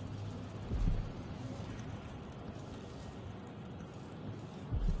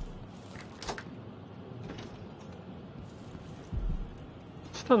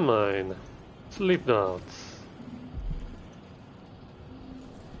 Stun mine. Sleep darts.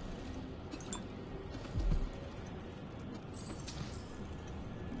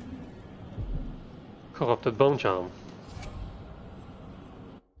 Corrupted bone charm.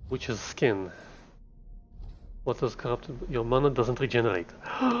 Witch's skin. What does corrupted? Your mana doesn't regenerate.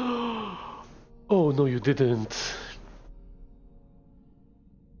 Oh no, you didn't.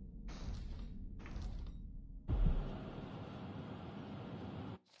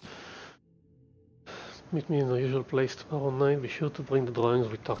 Meet me in the usual place tomorrow night. Be sure to bring the drawings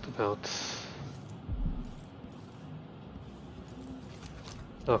we talked about.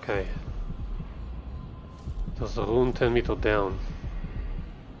 Okay. There's a rune 10 meters down.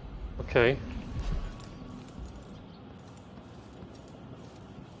 Okay.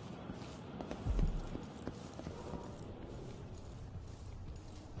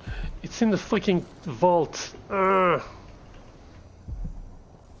 It's in the freaking vault.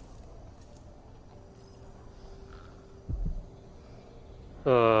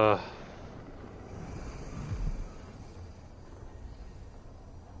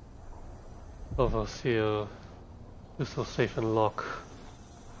 Overseer. This so safe and lock.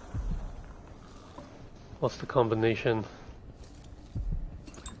 What's the combination?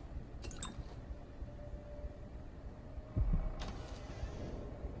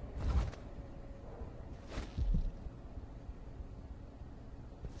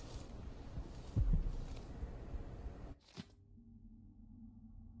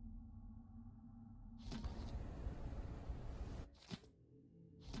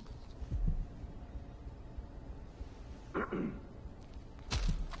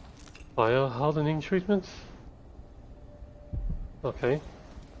 Fire hardening treatment? Okay.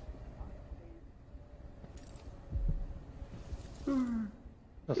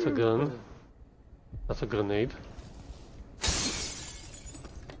 That's a gun. That's a grenade.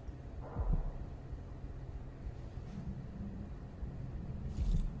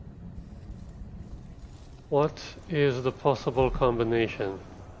 What is the possible combination?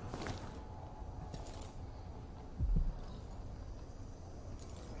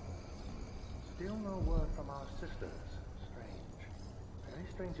 Still no word from our sisters. Strange. Very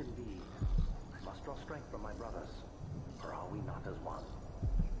strange indeed. I must draw strength from my brothers. Or are we not as one?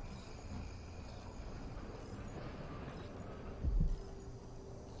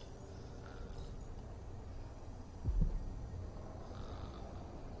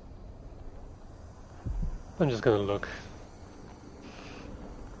 I'm just gonna look.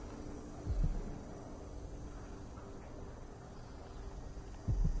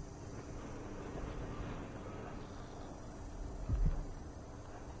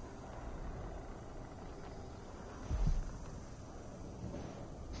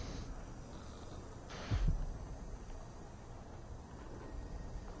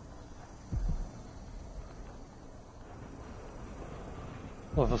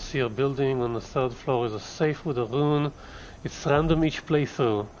 Overseer building on the 3rd floor is a safe with a rune. It's random each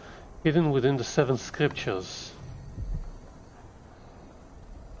playthrough, hidden within the 7 scriptures.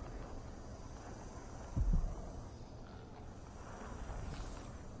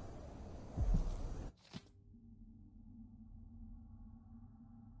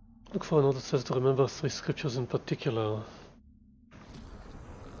 Look for a note that says to remember 3 scriptures in particular.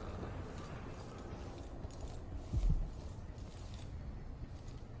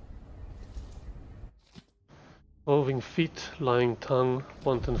 Roving feet, lying tongue,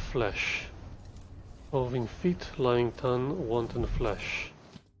 wanton flesh. Roving feet, lying tongue, wanton flesh.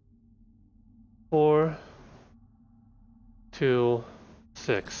 4, 2,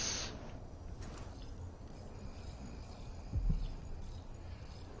 6.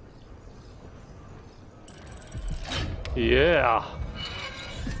 Yeah!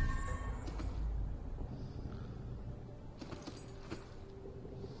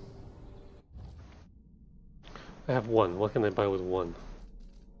 I have 1. What can I buy with 1?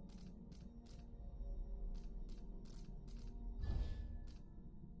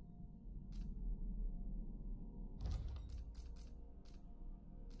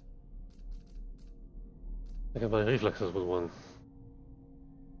 I can buy reflexes with 1.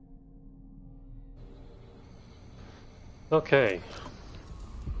 Okay.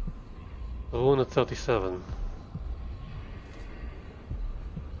 Rune at 37.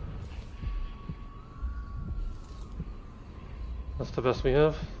 That's the best we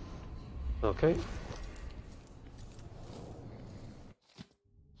have? Okay.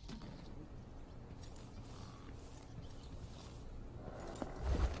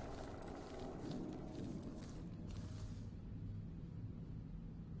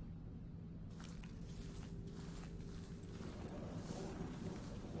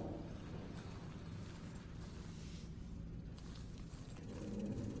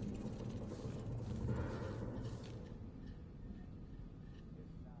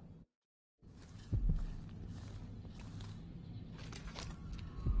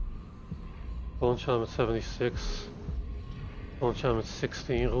 Bone charm at 76. Bone charm at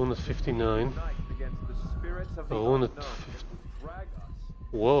 60. Rune at 59. Rune at 50.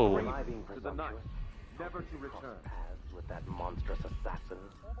 Whoa. To the night, never to return. Paths with that monstrous assassin.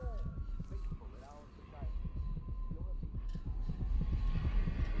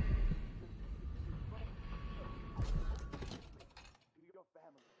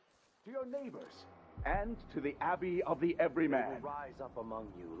 To your neighbors, and to the Abbey of the Everyman. They will rise up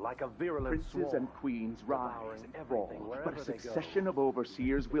among you like a virulent Princes swarm, and queens rise and fall, but a wherever they go. succession of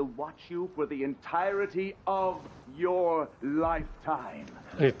overseers will watch you for the entirety of your lifetime.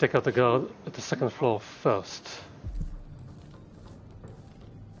 I need to take out the guard at the second floor first.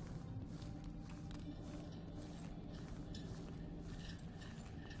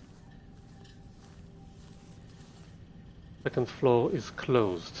 Second floor is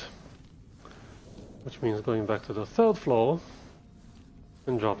closed, which means going back to the third floor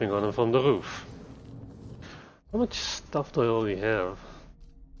and dropping on him from the roof. How much stuff do I already have?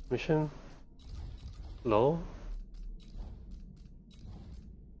 Mission? Low?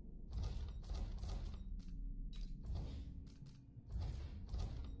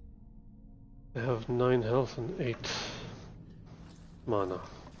 I have 9 health and 8 mana.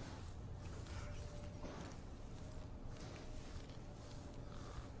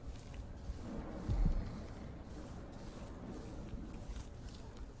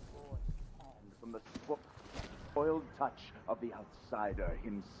 From the spoiled touch of the outsider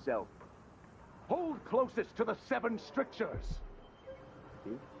himself. Hold closest to the 7 strictures.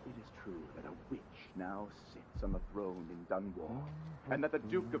 If it is true that a witch now sits on the throne in Dunwall, and that the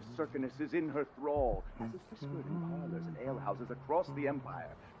Duke of Circinus is in her thrall, as is whispered in parlors and alehouses across the Empire,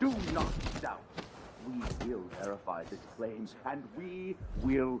 do not doubt. We will verify this claim, and we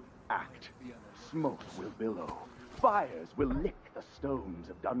will act. Smoke will billow. Fires will lick the stones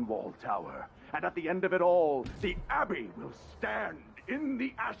of Dunwall Tower. And at the end of it all, the Abbey will stand in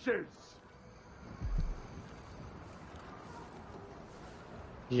the ashes.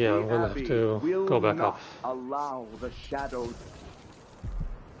 Yeah, I'm gonna have to go back up. Allow the shadows.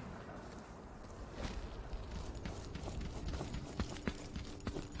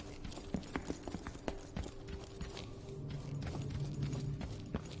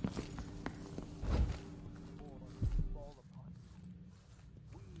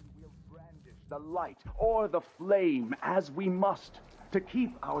 The light or the flame as we must, to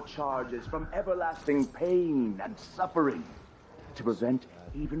keep our charges from everlasting pain and suffering, to prevent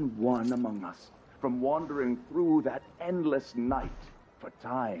even one among us from wandering through that endless night for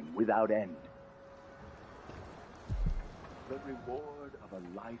time without end. The reward of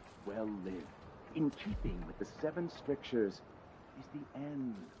a life well lived, in keeping with the 7 strictures, is the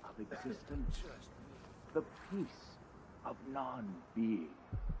end of existence, the peace of non-being.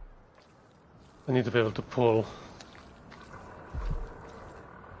 I need to be able to pull.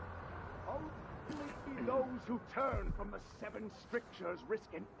 Only those who turn from the 7 strictures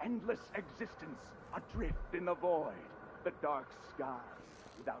risk an endless existence, adrift in the void, the dark sky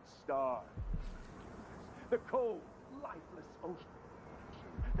without stars, the cold, lifeless ocean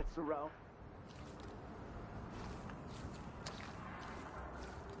that surrounds.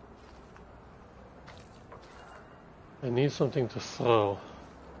 I need something to throw.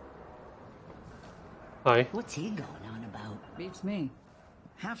 Hi. What's he going on about? Beats me.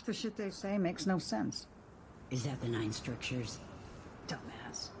 Half the shit they say makes no sense. Is that the 9 strictures?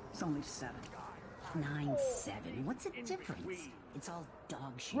 Dumbass. It's only 7. 9-7. What's the difference? It's all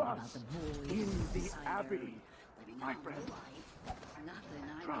dog shit about the void. In the insider, Abbey, living my out friend. life. Nothing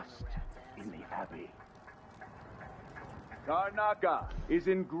I Trust know. in the Abbey. Karnaca is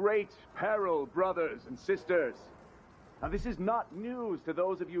in great peril, brothers and sisters. Now, this is not news to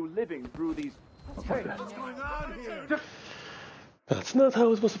those of you living through these... Hey, what's going on here? That's not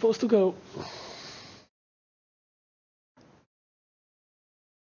how it was supposed to go.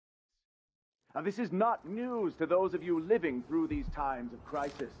 Now, this is not news to those of you living through these times of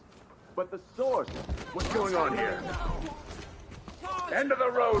crisis. But the source... What's going on here? End of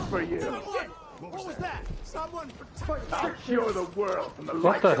the road for you. What was that? Someone I'll cure the world from the What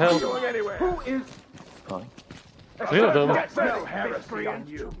light the hell? going anywhere. Who is... Fine. 3 of them. No heresy on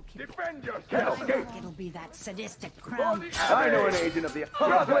you. Defend yourself. It'll be that sadistic crown. I know an agent of the...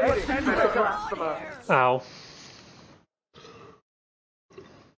 Ow.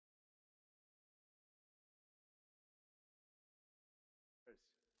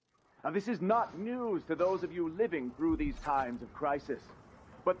 Now, this is not news to those of you living through these times of crisis.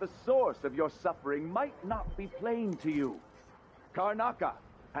 But the source of your suffering might not be plain to you. Karnaca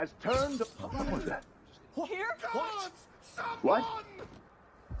has turned... What was that? Here? What? What?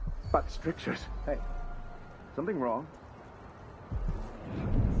 But strictures. Hey, something wrong?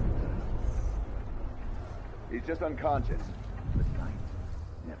 He's just unconscious. The night,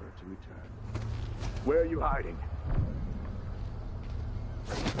 never to return. Where are you hiding?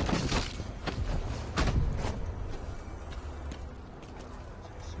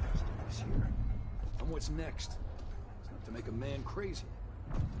 And what's next? It's enough to make a man crazy.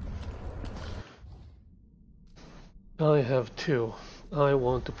 I have 2. I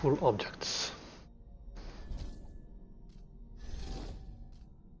want to pull objects.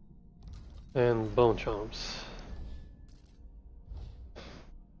 And bone charms.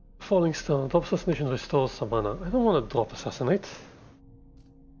 Falling Stone. Drop assassination restores some mana. I don't want to drop assassinate.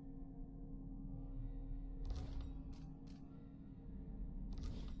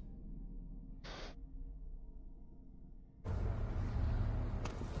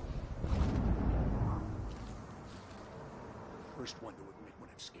 First one to admit when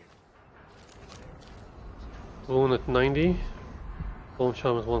I'm scared. Rune at 90. Bone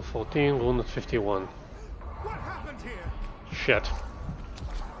charm at 114. Rune at 51. What happened here? Shit.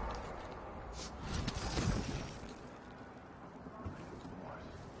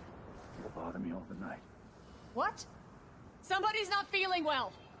 It'll bother me all the night. What? Somebody's not feeling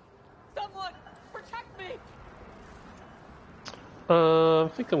well. Someone, protect me. I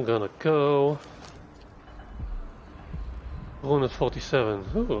think I'm gonna go. Rune at 47.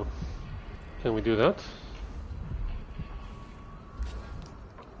 Ooh. Can we do that?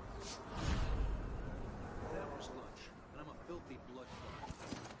 That was lunch, and I'm a filthy bloodfuck.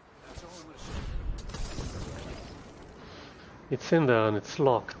 That's all I'm gonna say. It's in there and it's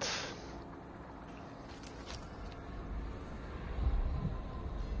locked.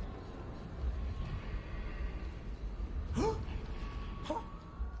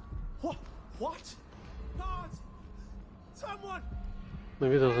 What? Guards! Someone!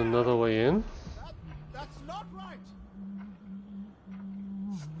 Maybe there's another way in? That's not right!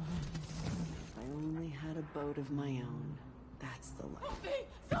 I only had a boat of my own. That's the life. Help me!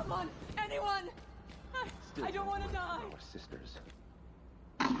 Someone! Anyone! I don't want to die! Our sisters.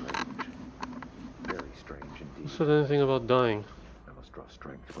 Strange. Very strange indeed. Who said anything about dying? I must draw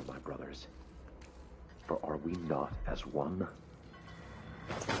strength from my brothers. For are we not as one?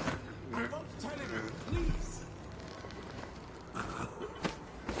 Stop telling me, please!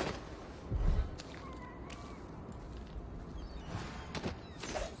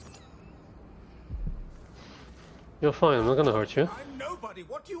 You're fine, I'm not gonna hurt you. I'm nobody.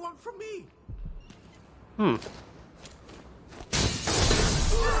 What do you want from me?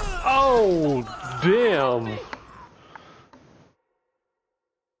 Oh, damn!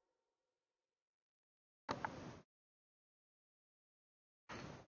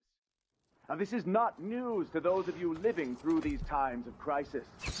 Now, this is not news to those of you living through these times of crisis.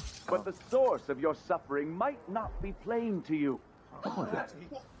 But the source of your suffering might not be plain to you. What was that?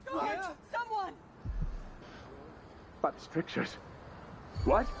 Guards! Someone! But strictures.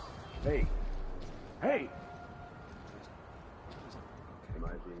 What? Hey. Hey! Am I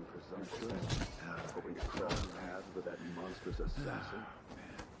being presumptuous? Hoping to cross paths with that monstrous assassin?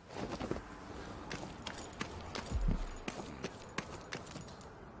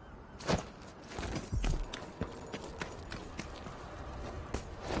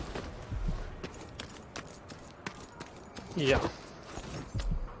 Yeah.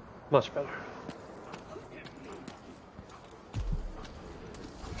 Much better.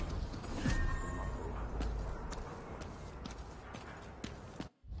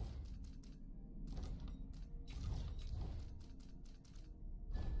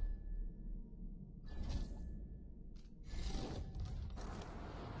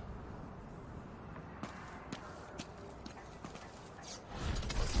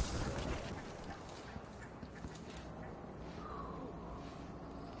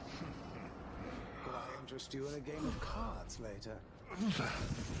 Interest you in a game of cards later.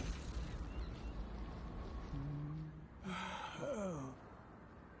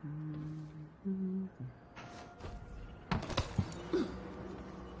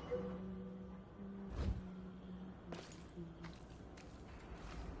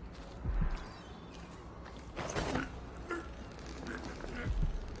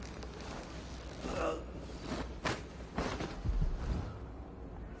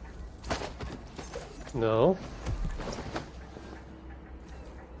 No.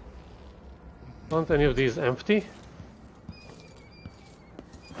 Aren't any of these empty?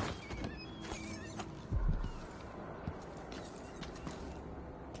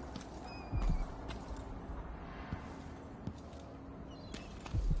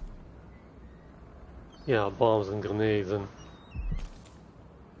 Yeah, bombs and grenades and...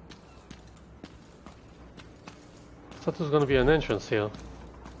 I thought there was gonna be an entrance here.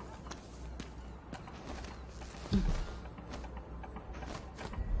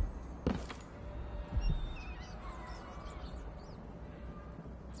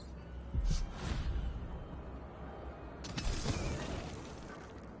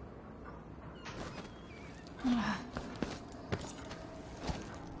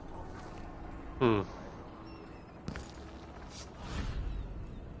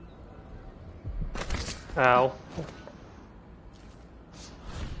 Ow.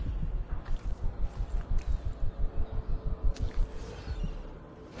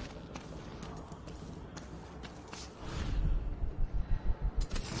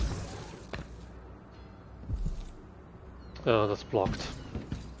 Oh, that's blocked.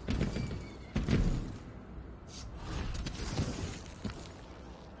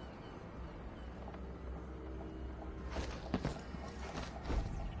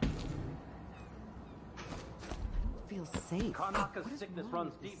 Feels safe. Karnaka's sickness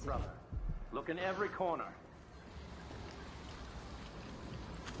runs deep, brother. Look in every corner.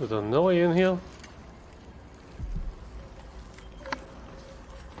 Is there no way in here?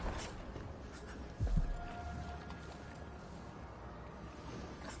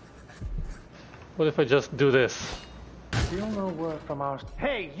 What if I just do this? Still no word from our...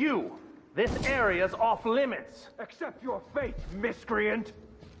 Hey, you! This area's off limits! Accept your fate, miscreant!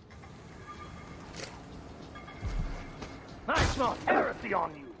 I smell heresy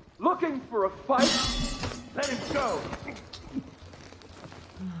on you! Looking for a fight? Let him go!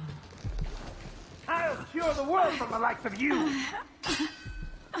 I'll cure the world from the likes of you!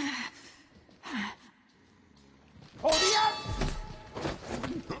 Hold the up!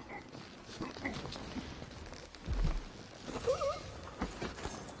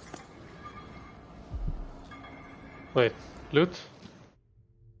 Wait, loot?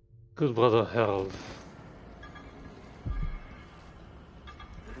 Good brother Harold.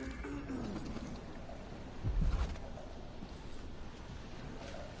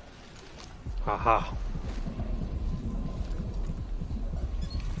 Aha.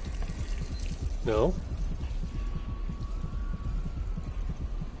 No.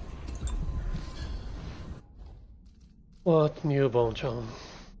 What new bone charm?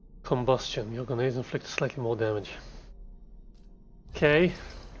 Combustion. Your grenades inflict slightly more damage. Okay.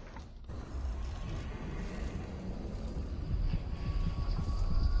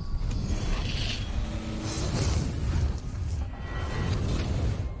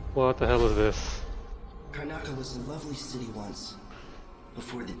 What the hell is this? Karnaka was a lovely city once,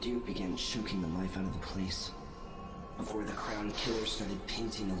 before the Duke began choking the life out of the place. Before the Crown Killer started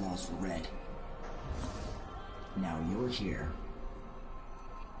painting the walls red. Now you're here,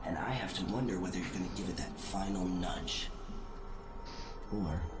 and I have to wonder whether you're gonna give it that final nudge.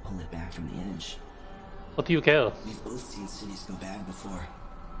 Or pull it back from the edge. What do you care? We've both seen cities go bad before.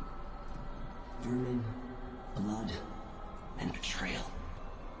 Vermin, blood, and betrayal.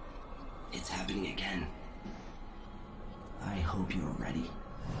 It's happening again. I hope you're ready.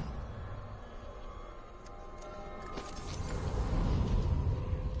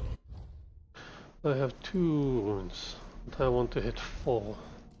 I have 2 wounds, but I want to hit 4.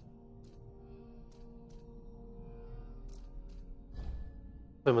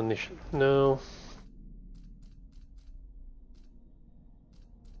 Ammunition, no.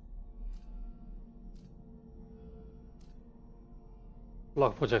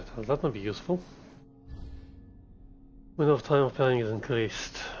 Block projectiles, that might be useful. Window of time of parrying is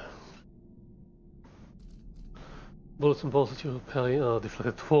increased. Bullets and balls that you parry are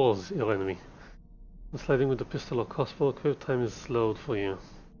deflected towards your enemy. And sliding with the pistol or crossbow equipped time is slowed for you.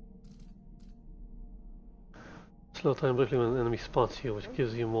 Slow time briefly when an enemy spots you, which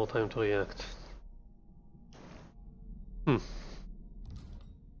gives you more time to react. It's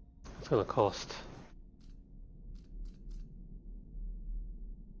gonna cost.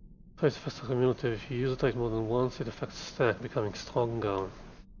 Twice faster cumulative. If you use it more than once, it affects stack, becoming stronger.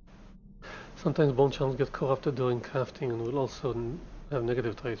 Sometimes bone channels get corrupted during crafting and will also have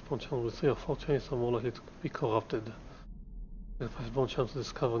negative traits. Bone channels with 3 or 4 traits are more likely to be corrupted. Sacrifice bone channels to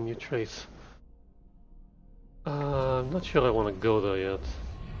discover new traits. I'm not sure I want to go there yet.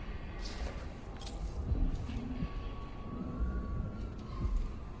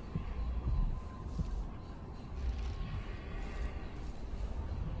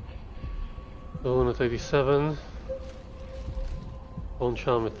 Bone at 87. Bone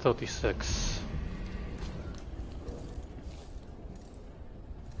charm at 36.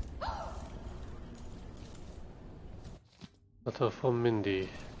 Letter from Mindy.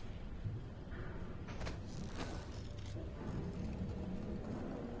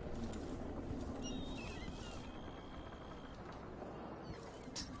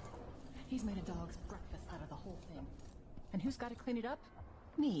 He's made a dog's breakfast out of the whole thing. And who's got to clean it up?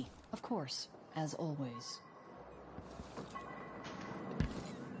 Me, of course, as always.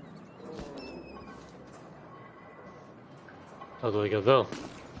 How do I get there?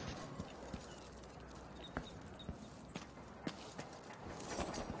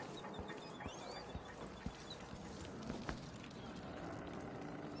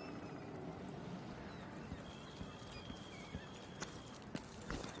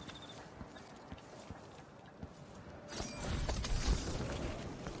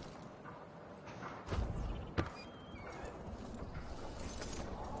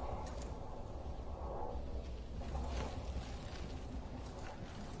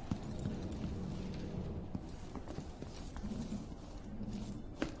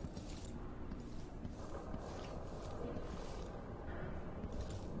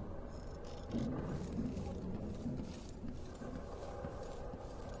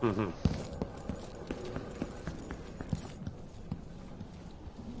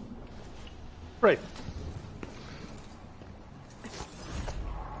 Right.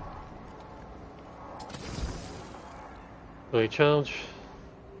 Recharge.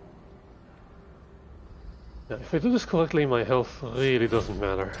 Yeah, if I do this correctly, my health really doesn't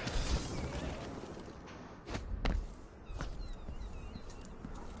matter.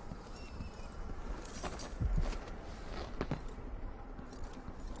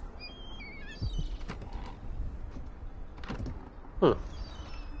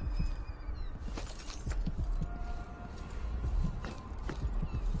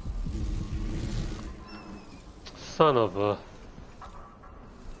 Son of a...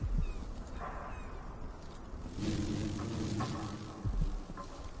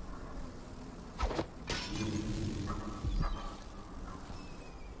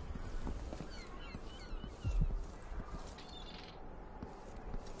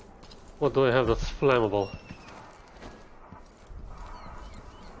 What do I have that's flammable?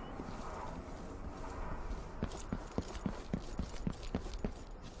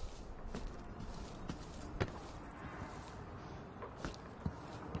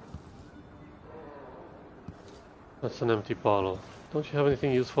 That's an empty bottle. Don't you have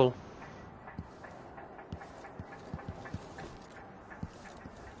anything useful?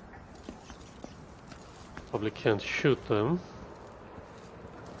 Probably can't shoot them.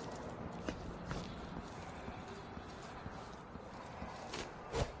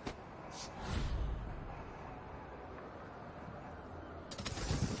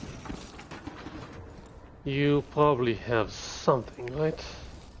 You probably have something, right?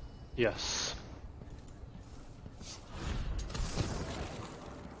 Yes.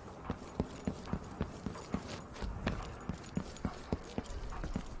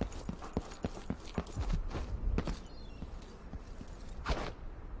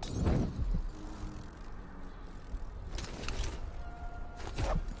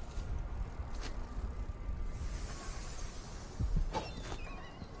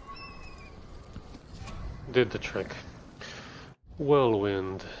 Did the trick.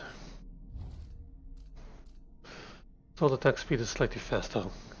 Whirlwind. Sword attack speed is slightly faster.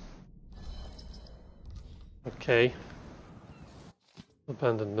 Okay.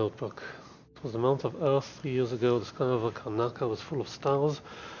 Abandoned notebook. It was the Mount of Earth 3 years ago. The sky over Karnaca was full of stars.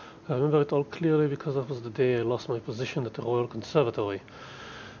 I remember it all clearly because that was the day I lost my position at the Royal Conservatory.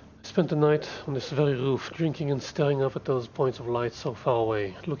 I spent the night on this very roof, drinking and staring up at those points of light so far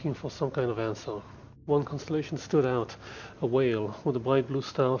away, looking for some kind of answer. One constellation stood out, a whale with a bright blue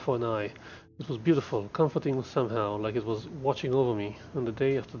star for an eye. It was beautiful, comforting somehow, like it was watching over me, and the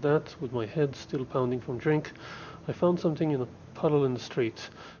day after that, with my head still pounding from drink, I found something in a puddle in the street,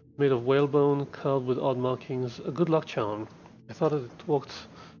 made of whalebone, carved with odd markings, a good luck charm. I thought,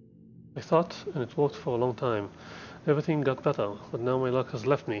 and it worked for a long time. Everything got better, but now my luck has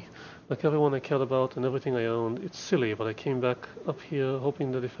left me. Like everyone I cared about and everything I owned, it's silly, but I came back up here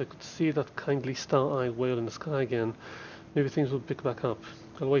hoping that if I could see that kindly star-eyed whale in the sky again, maybe things would pick back up.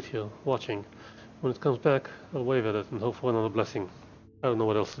 I'll wait here, watching. When it comes back, I'll wave at it and hope for another blessing. I don't know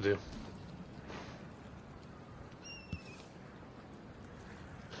what else to do.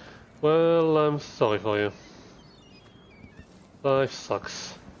 Well, I'm sorry for you. Life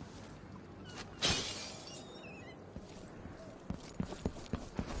sucks.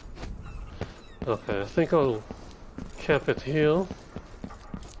 Okay, I think I'll cap it here.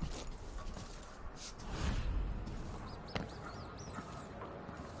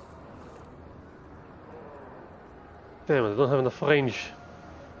 Damn it, I don't have enough range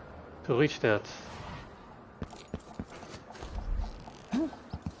to reach that.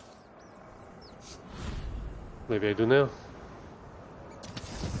 Maybe I do now.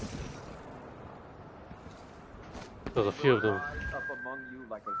 There's a few of them. Up among you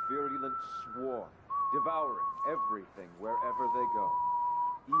like a virulent swarm, devouring everything wherever they go,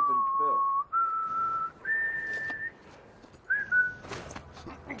 even Phil.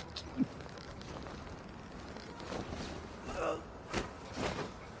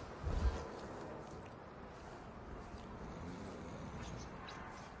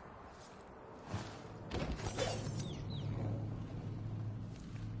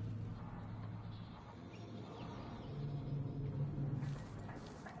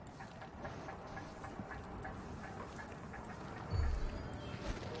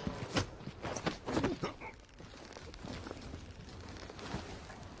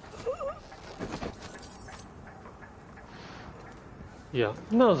 Yeah,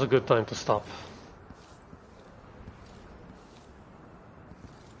 now's a good time to stop.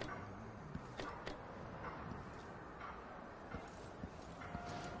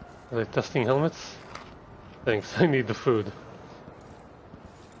 Are they testing helmets? Thanks, I need the food.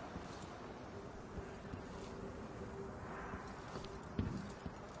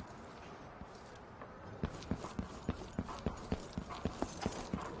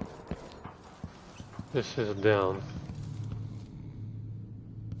 This is down.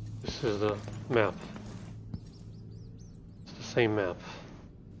 This is the map. It's the same map.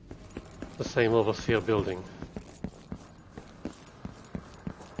 The same overseer building.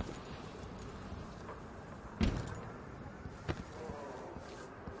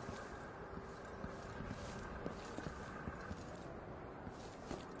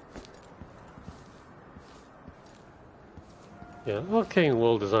 Yeah, arcane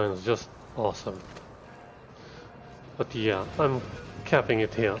world design is just awesome. But yeah, I'm capping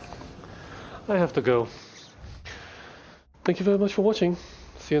it here. I have to go. Thank you very much for watching.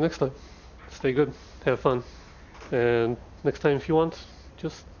 See you next time. Stay good, have fun. And next time if you want,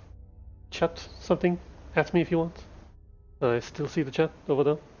 just chat something at me if you want. I still see the chat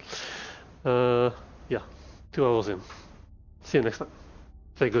over there. Yeah, 2 hours in. See you next time.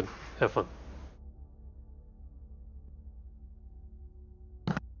 Stay good, have fun.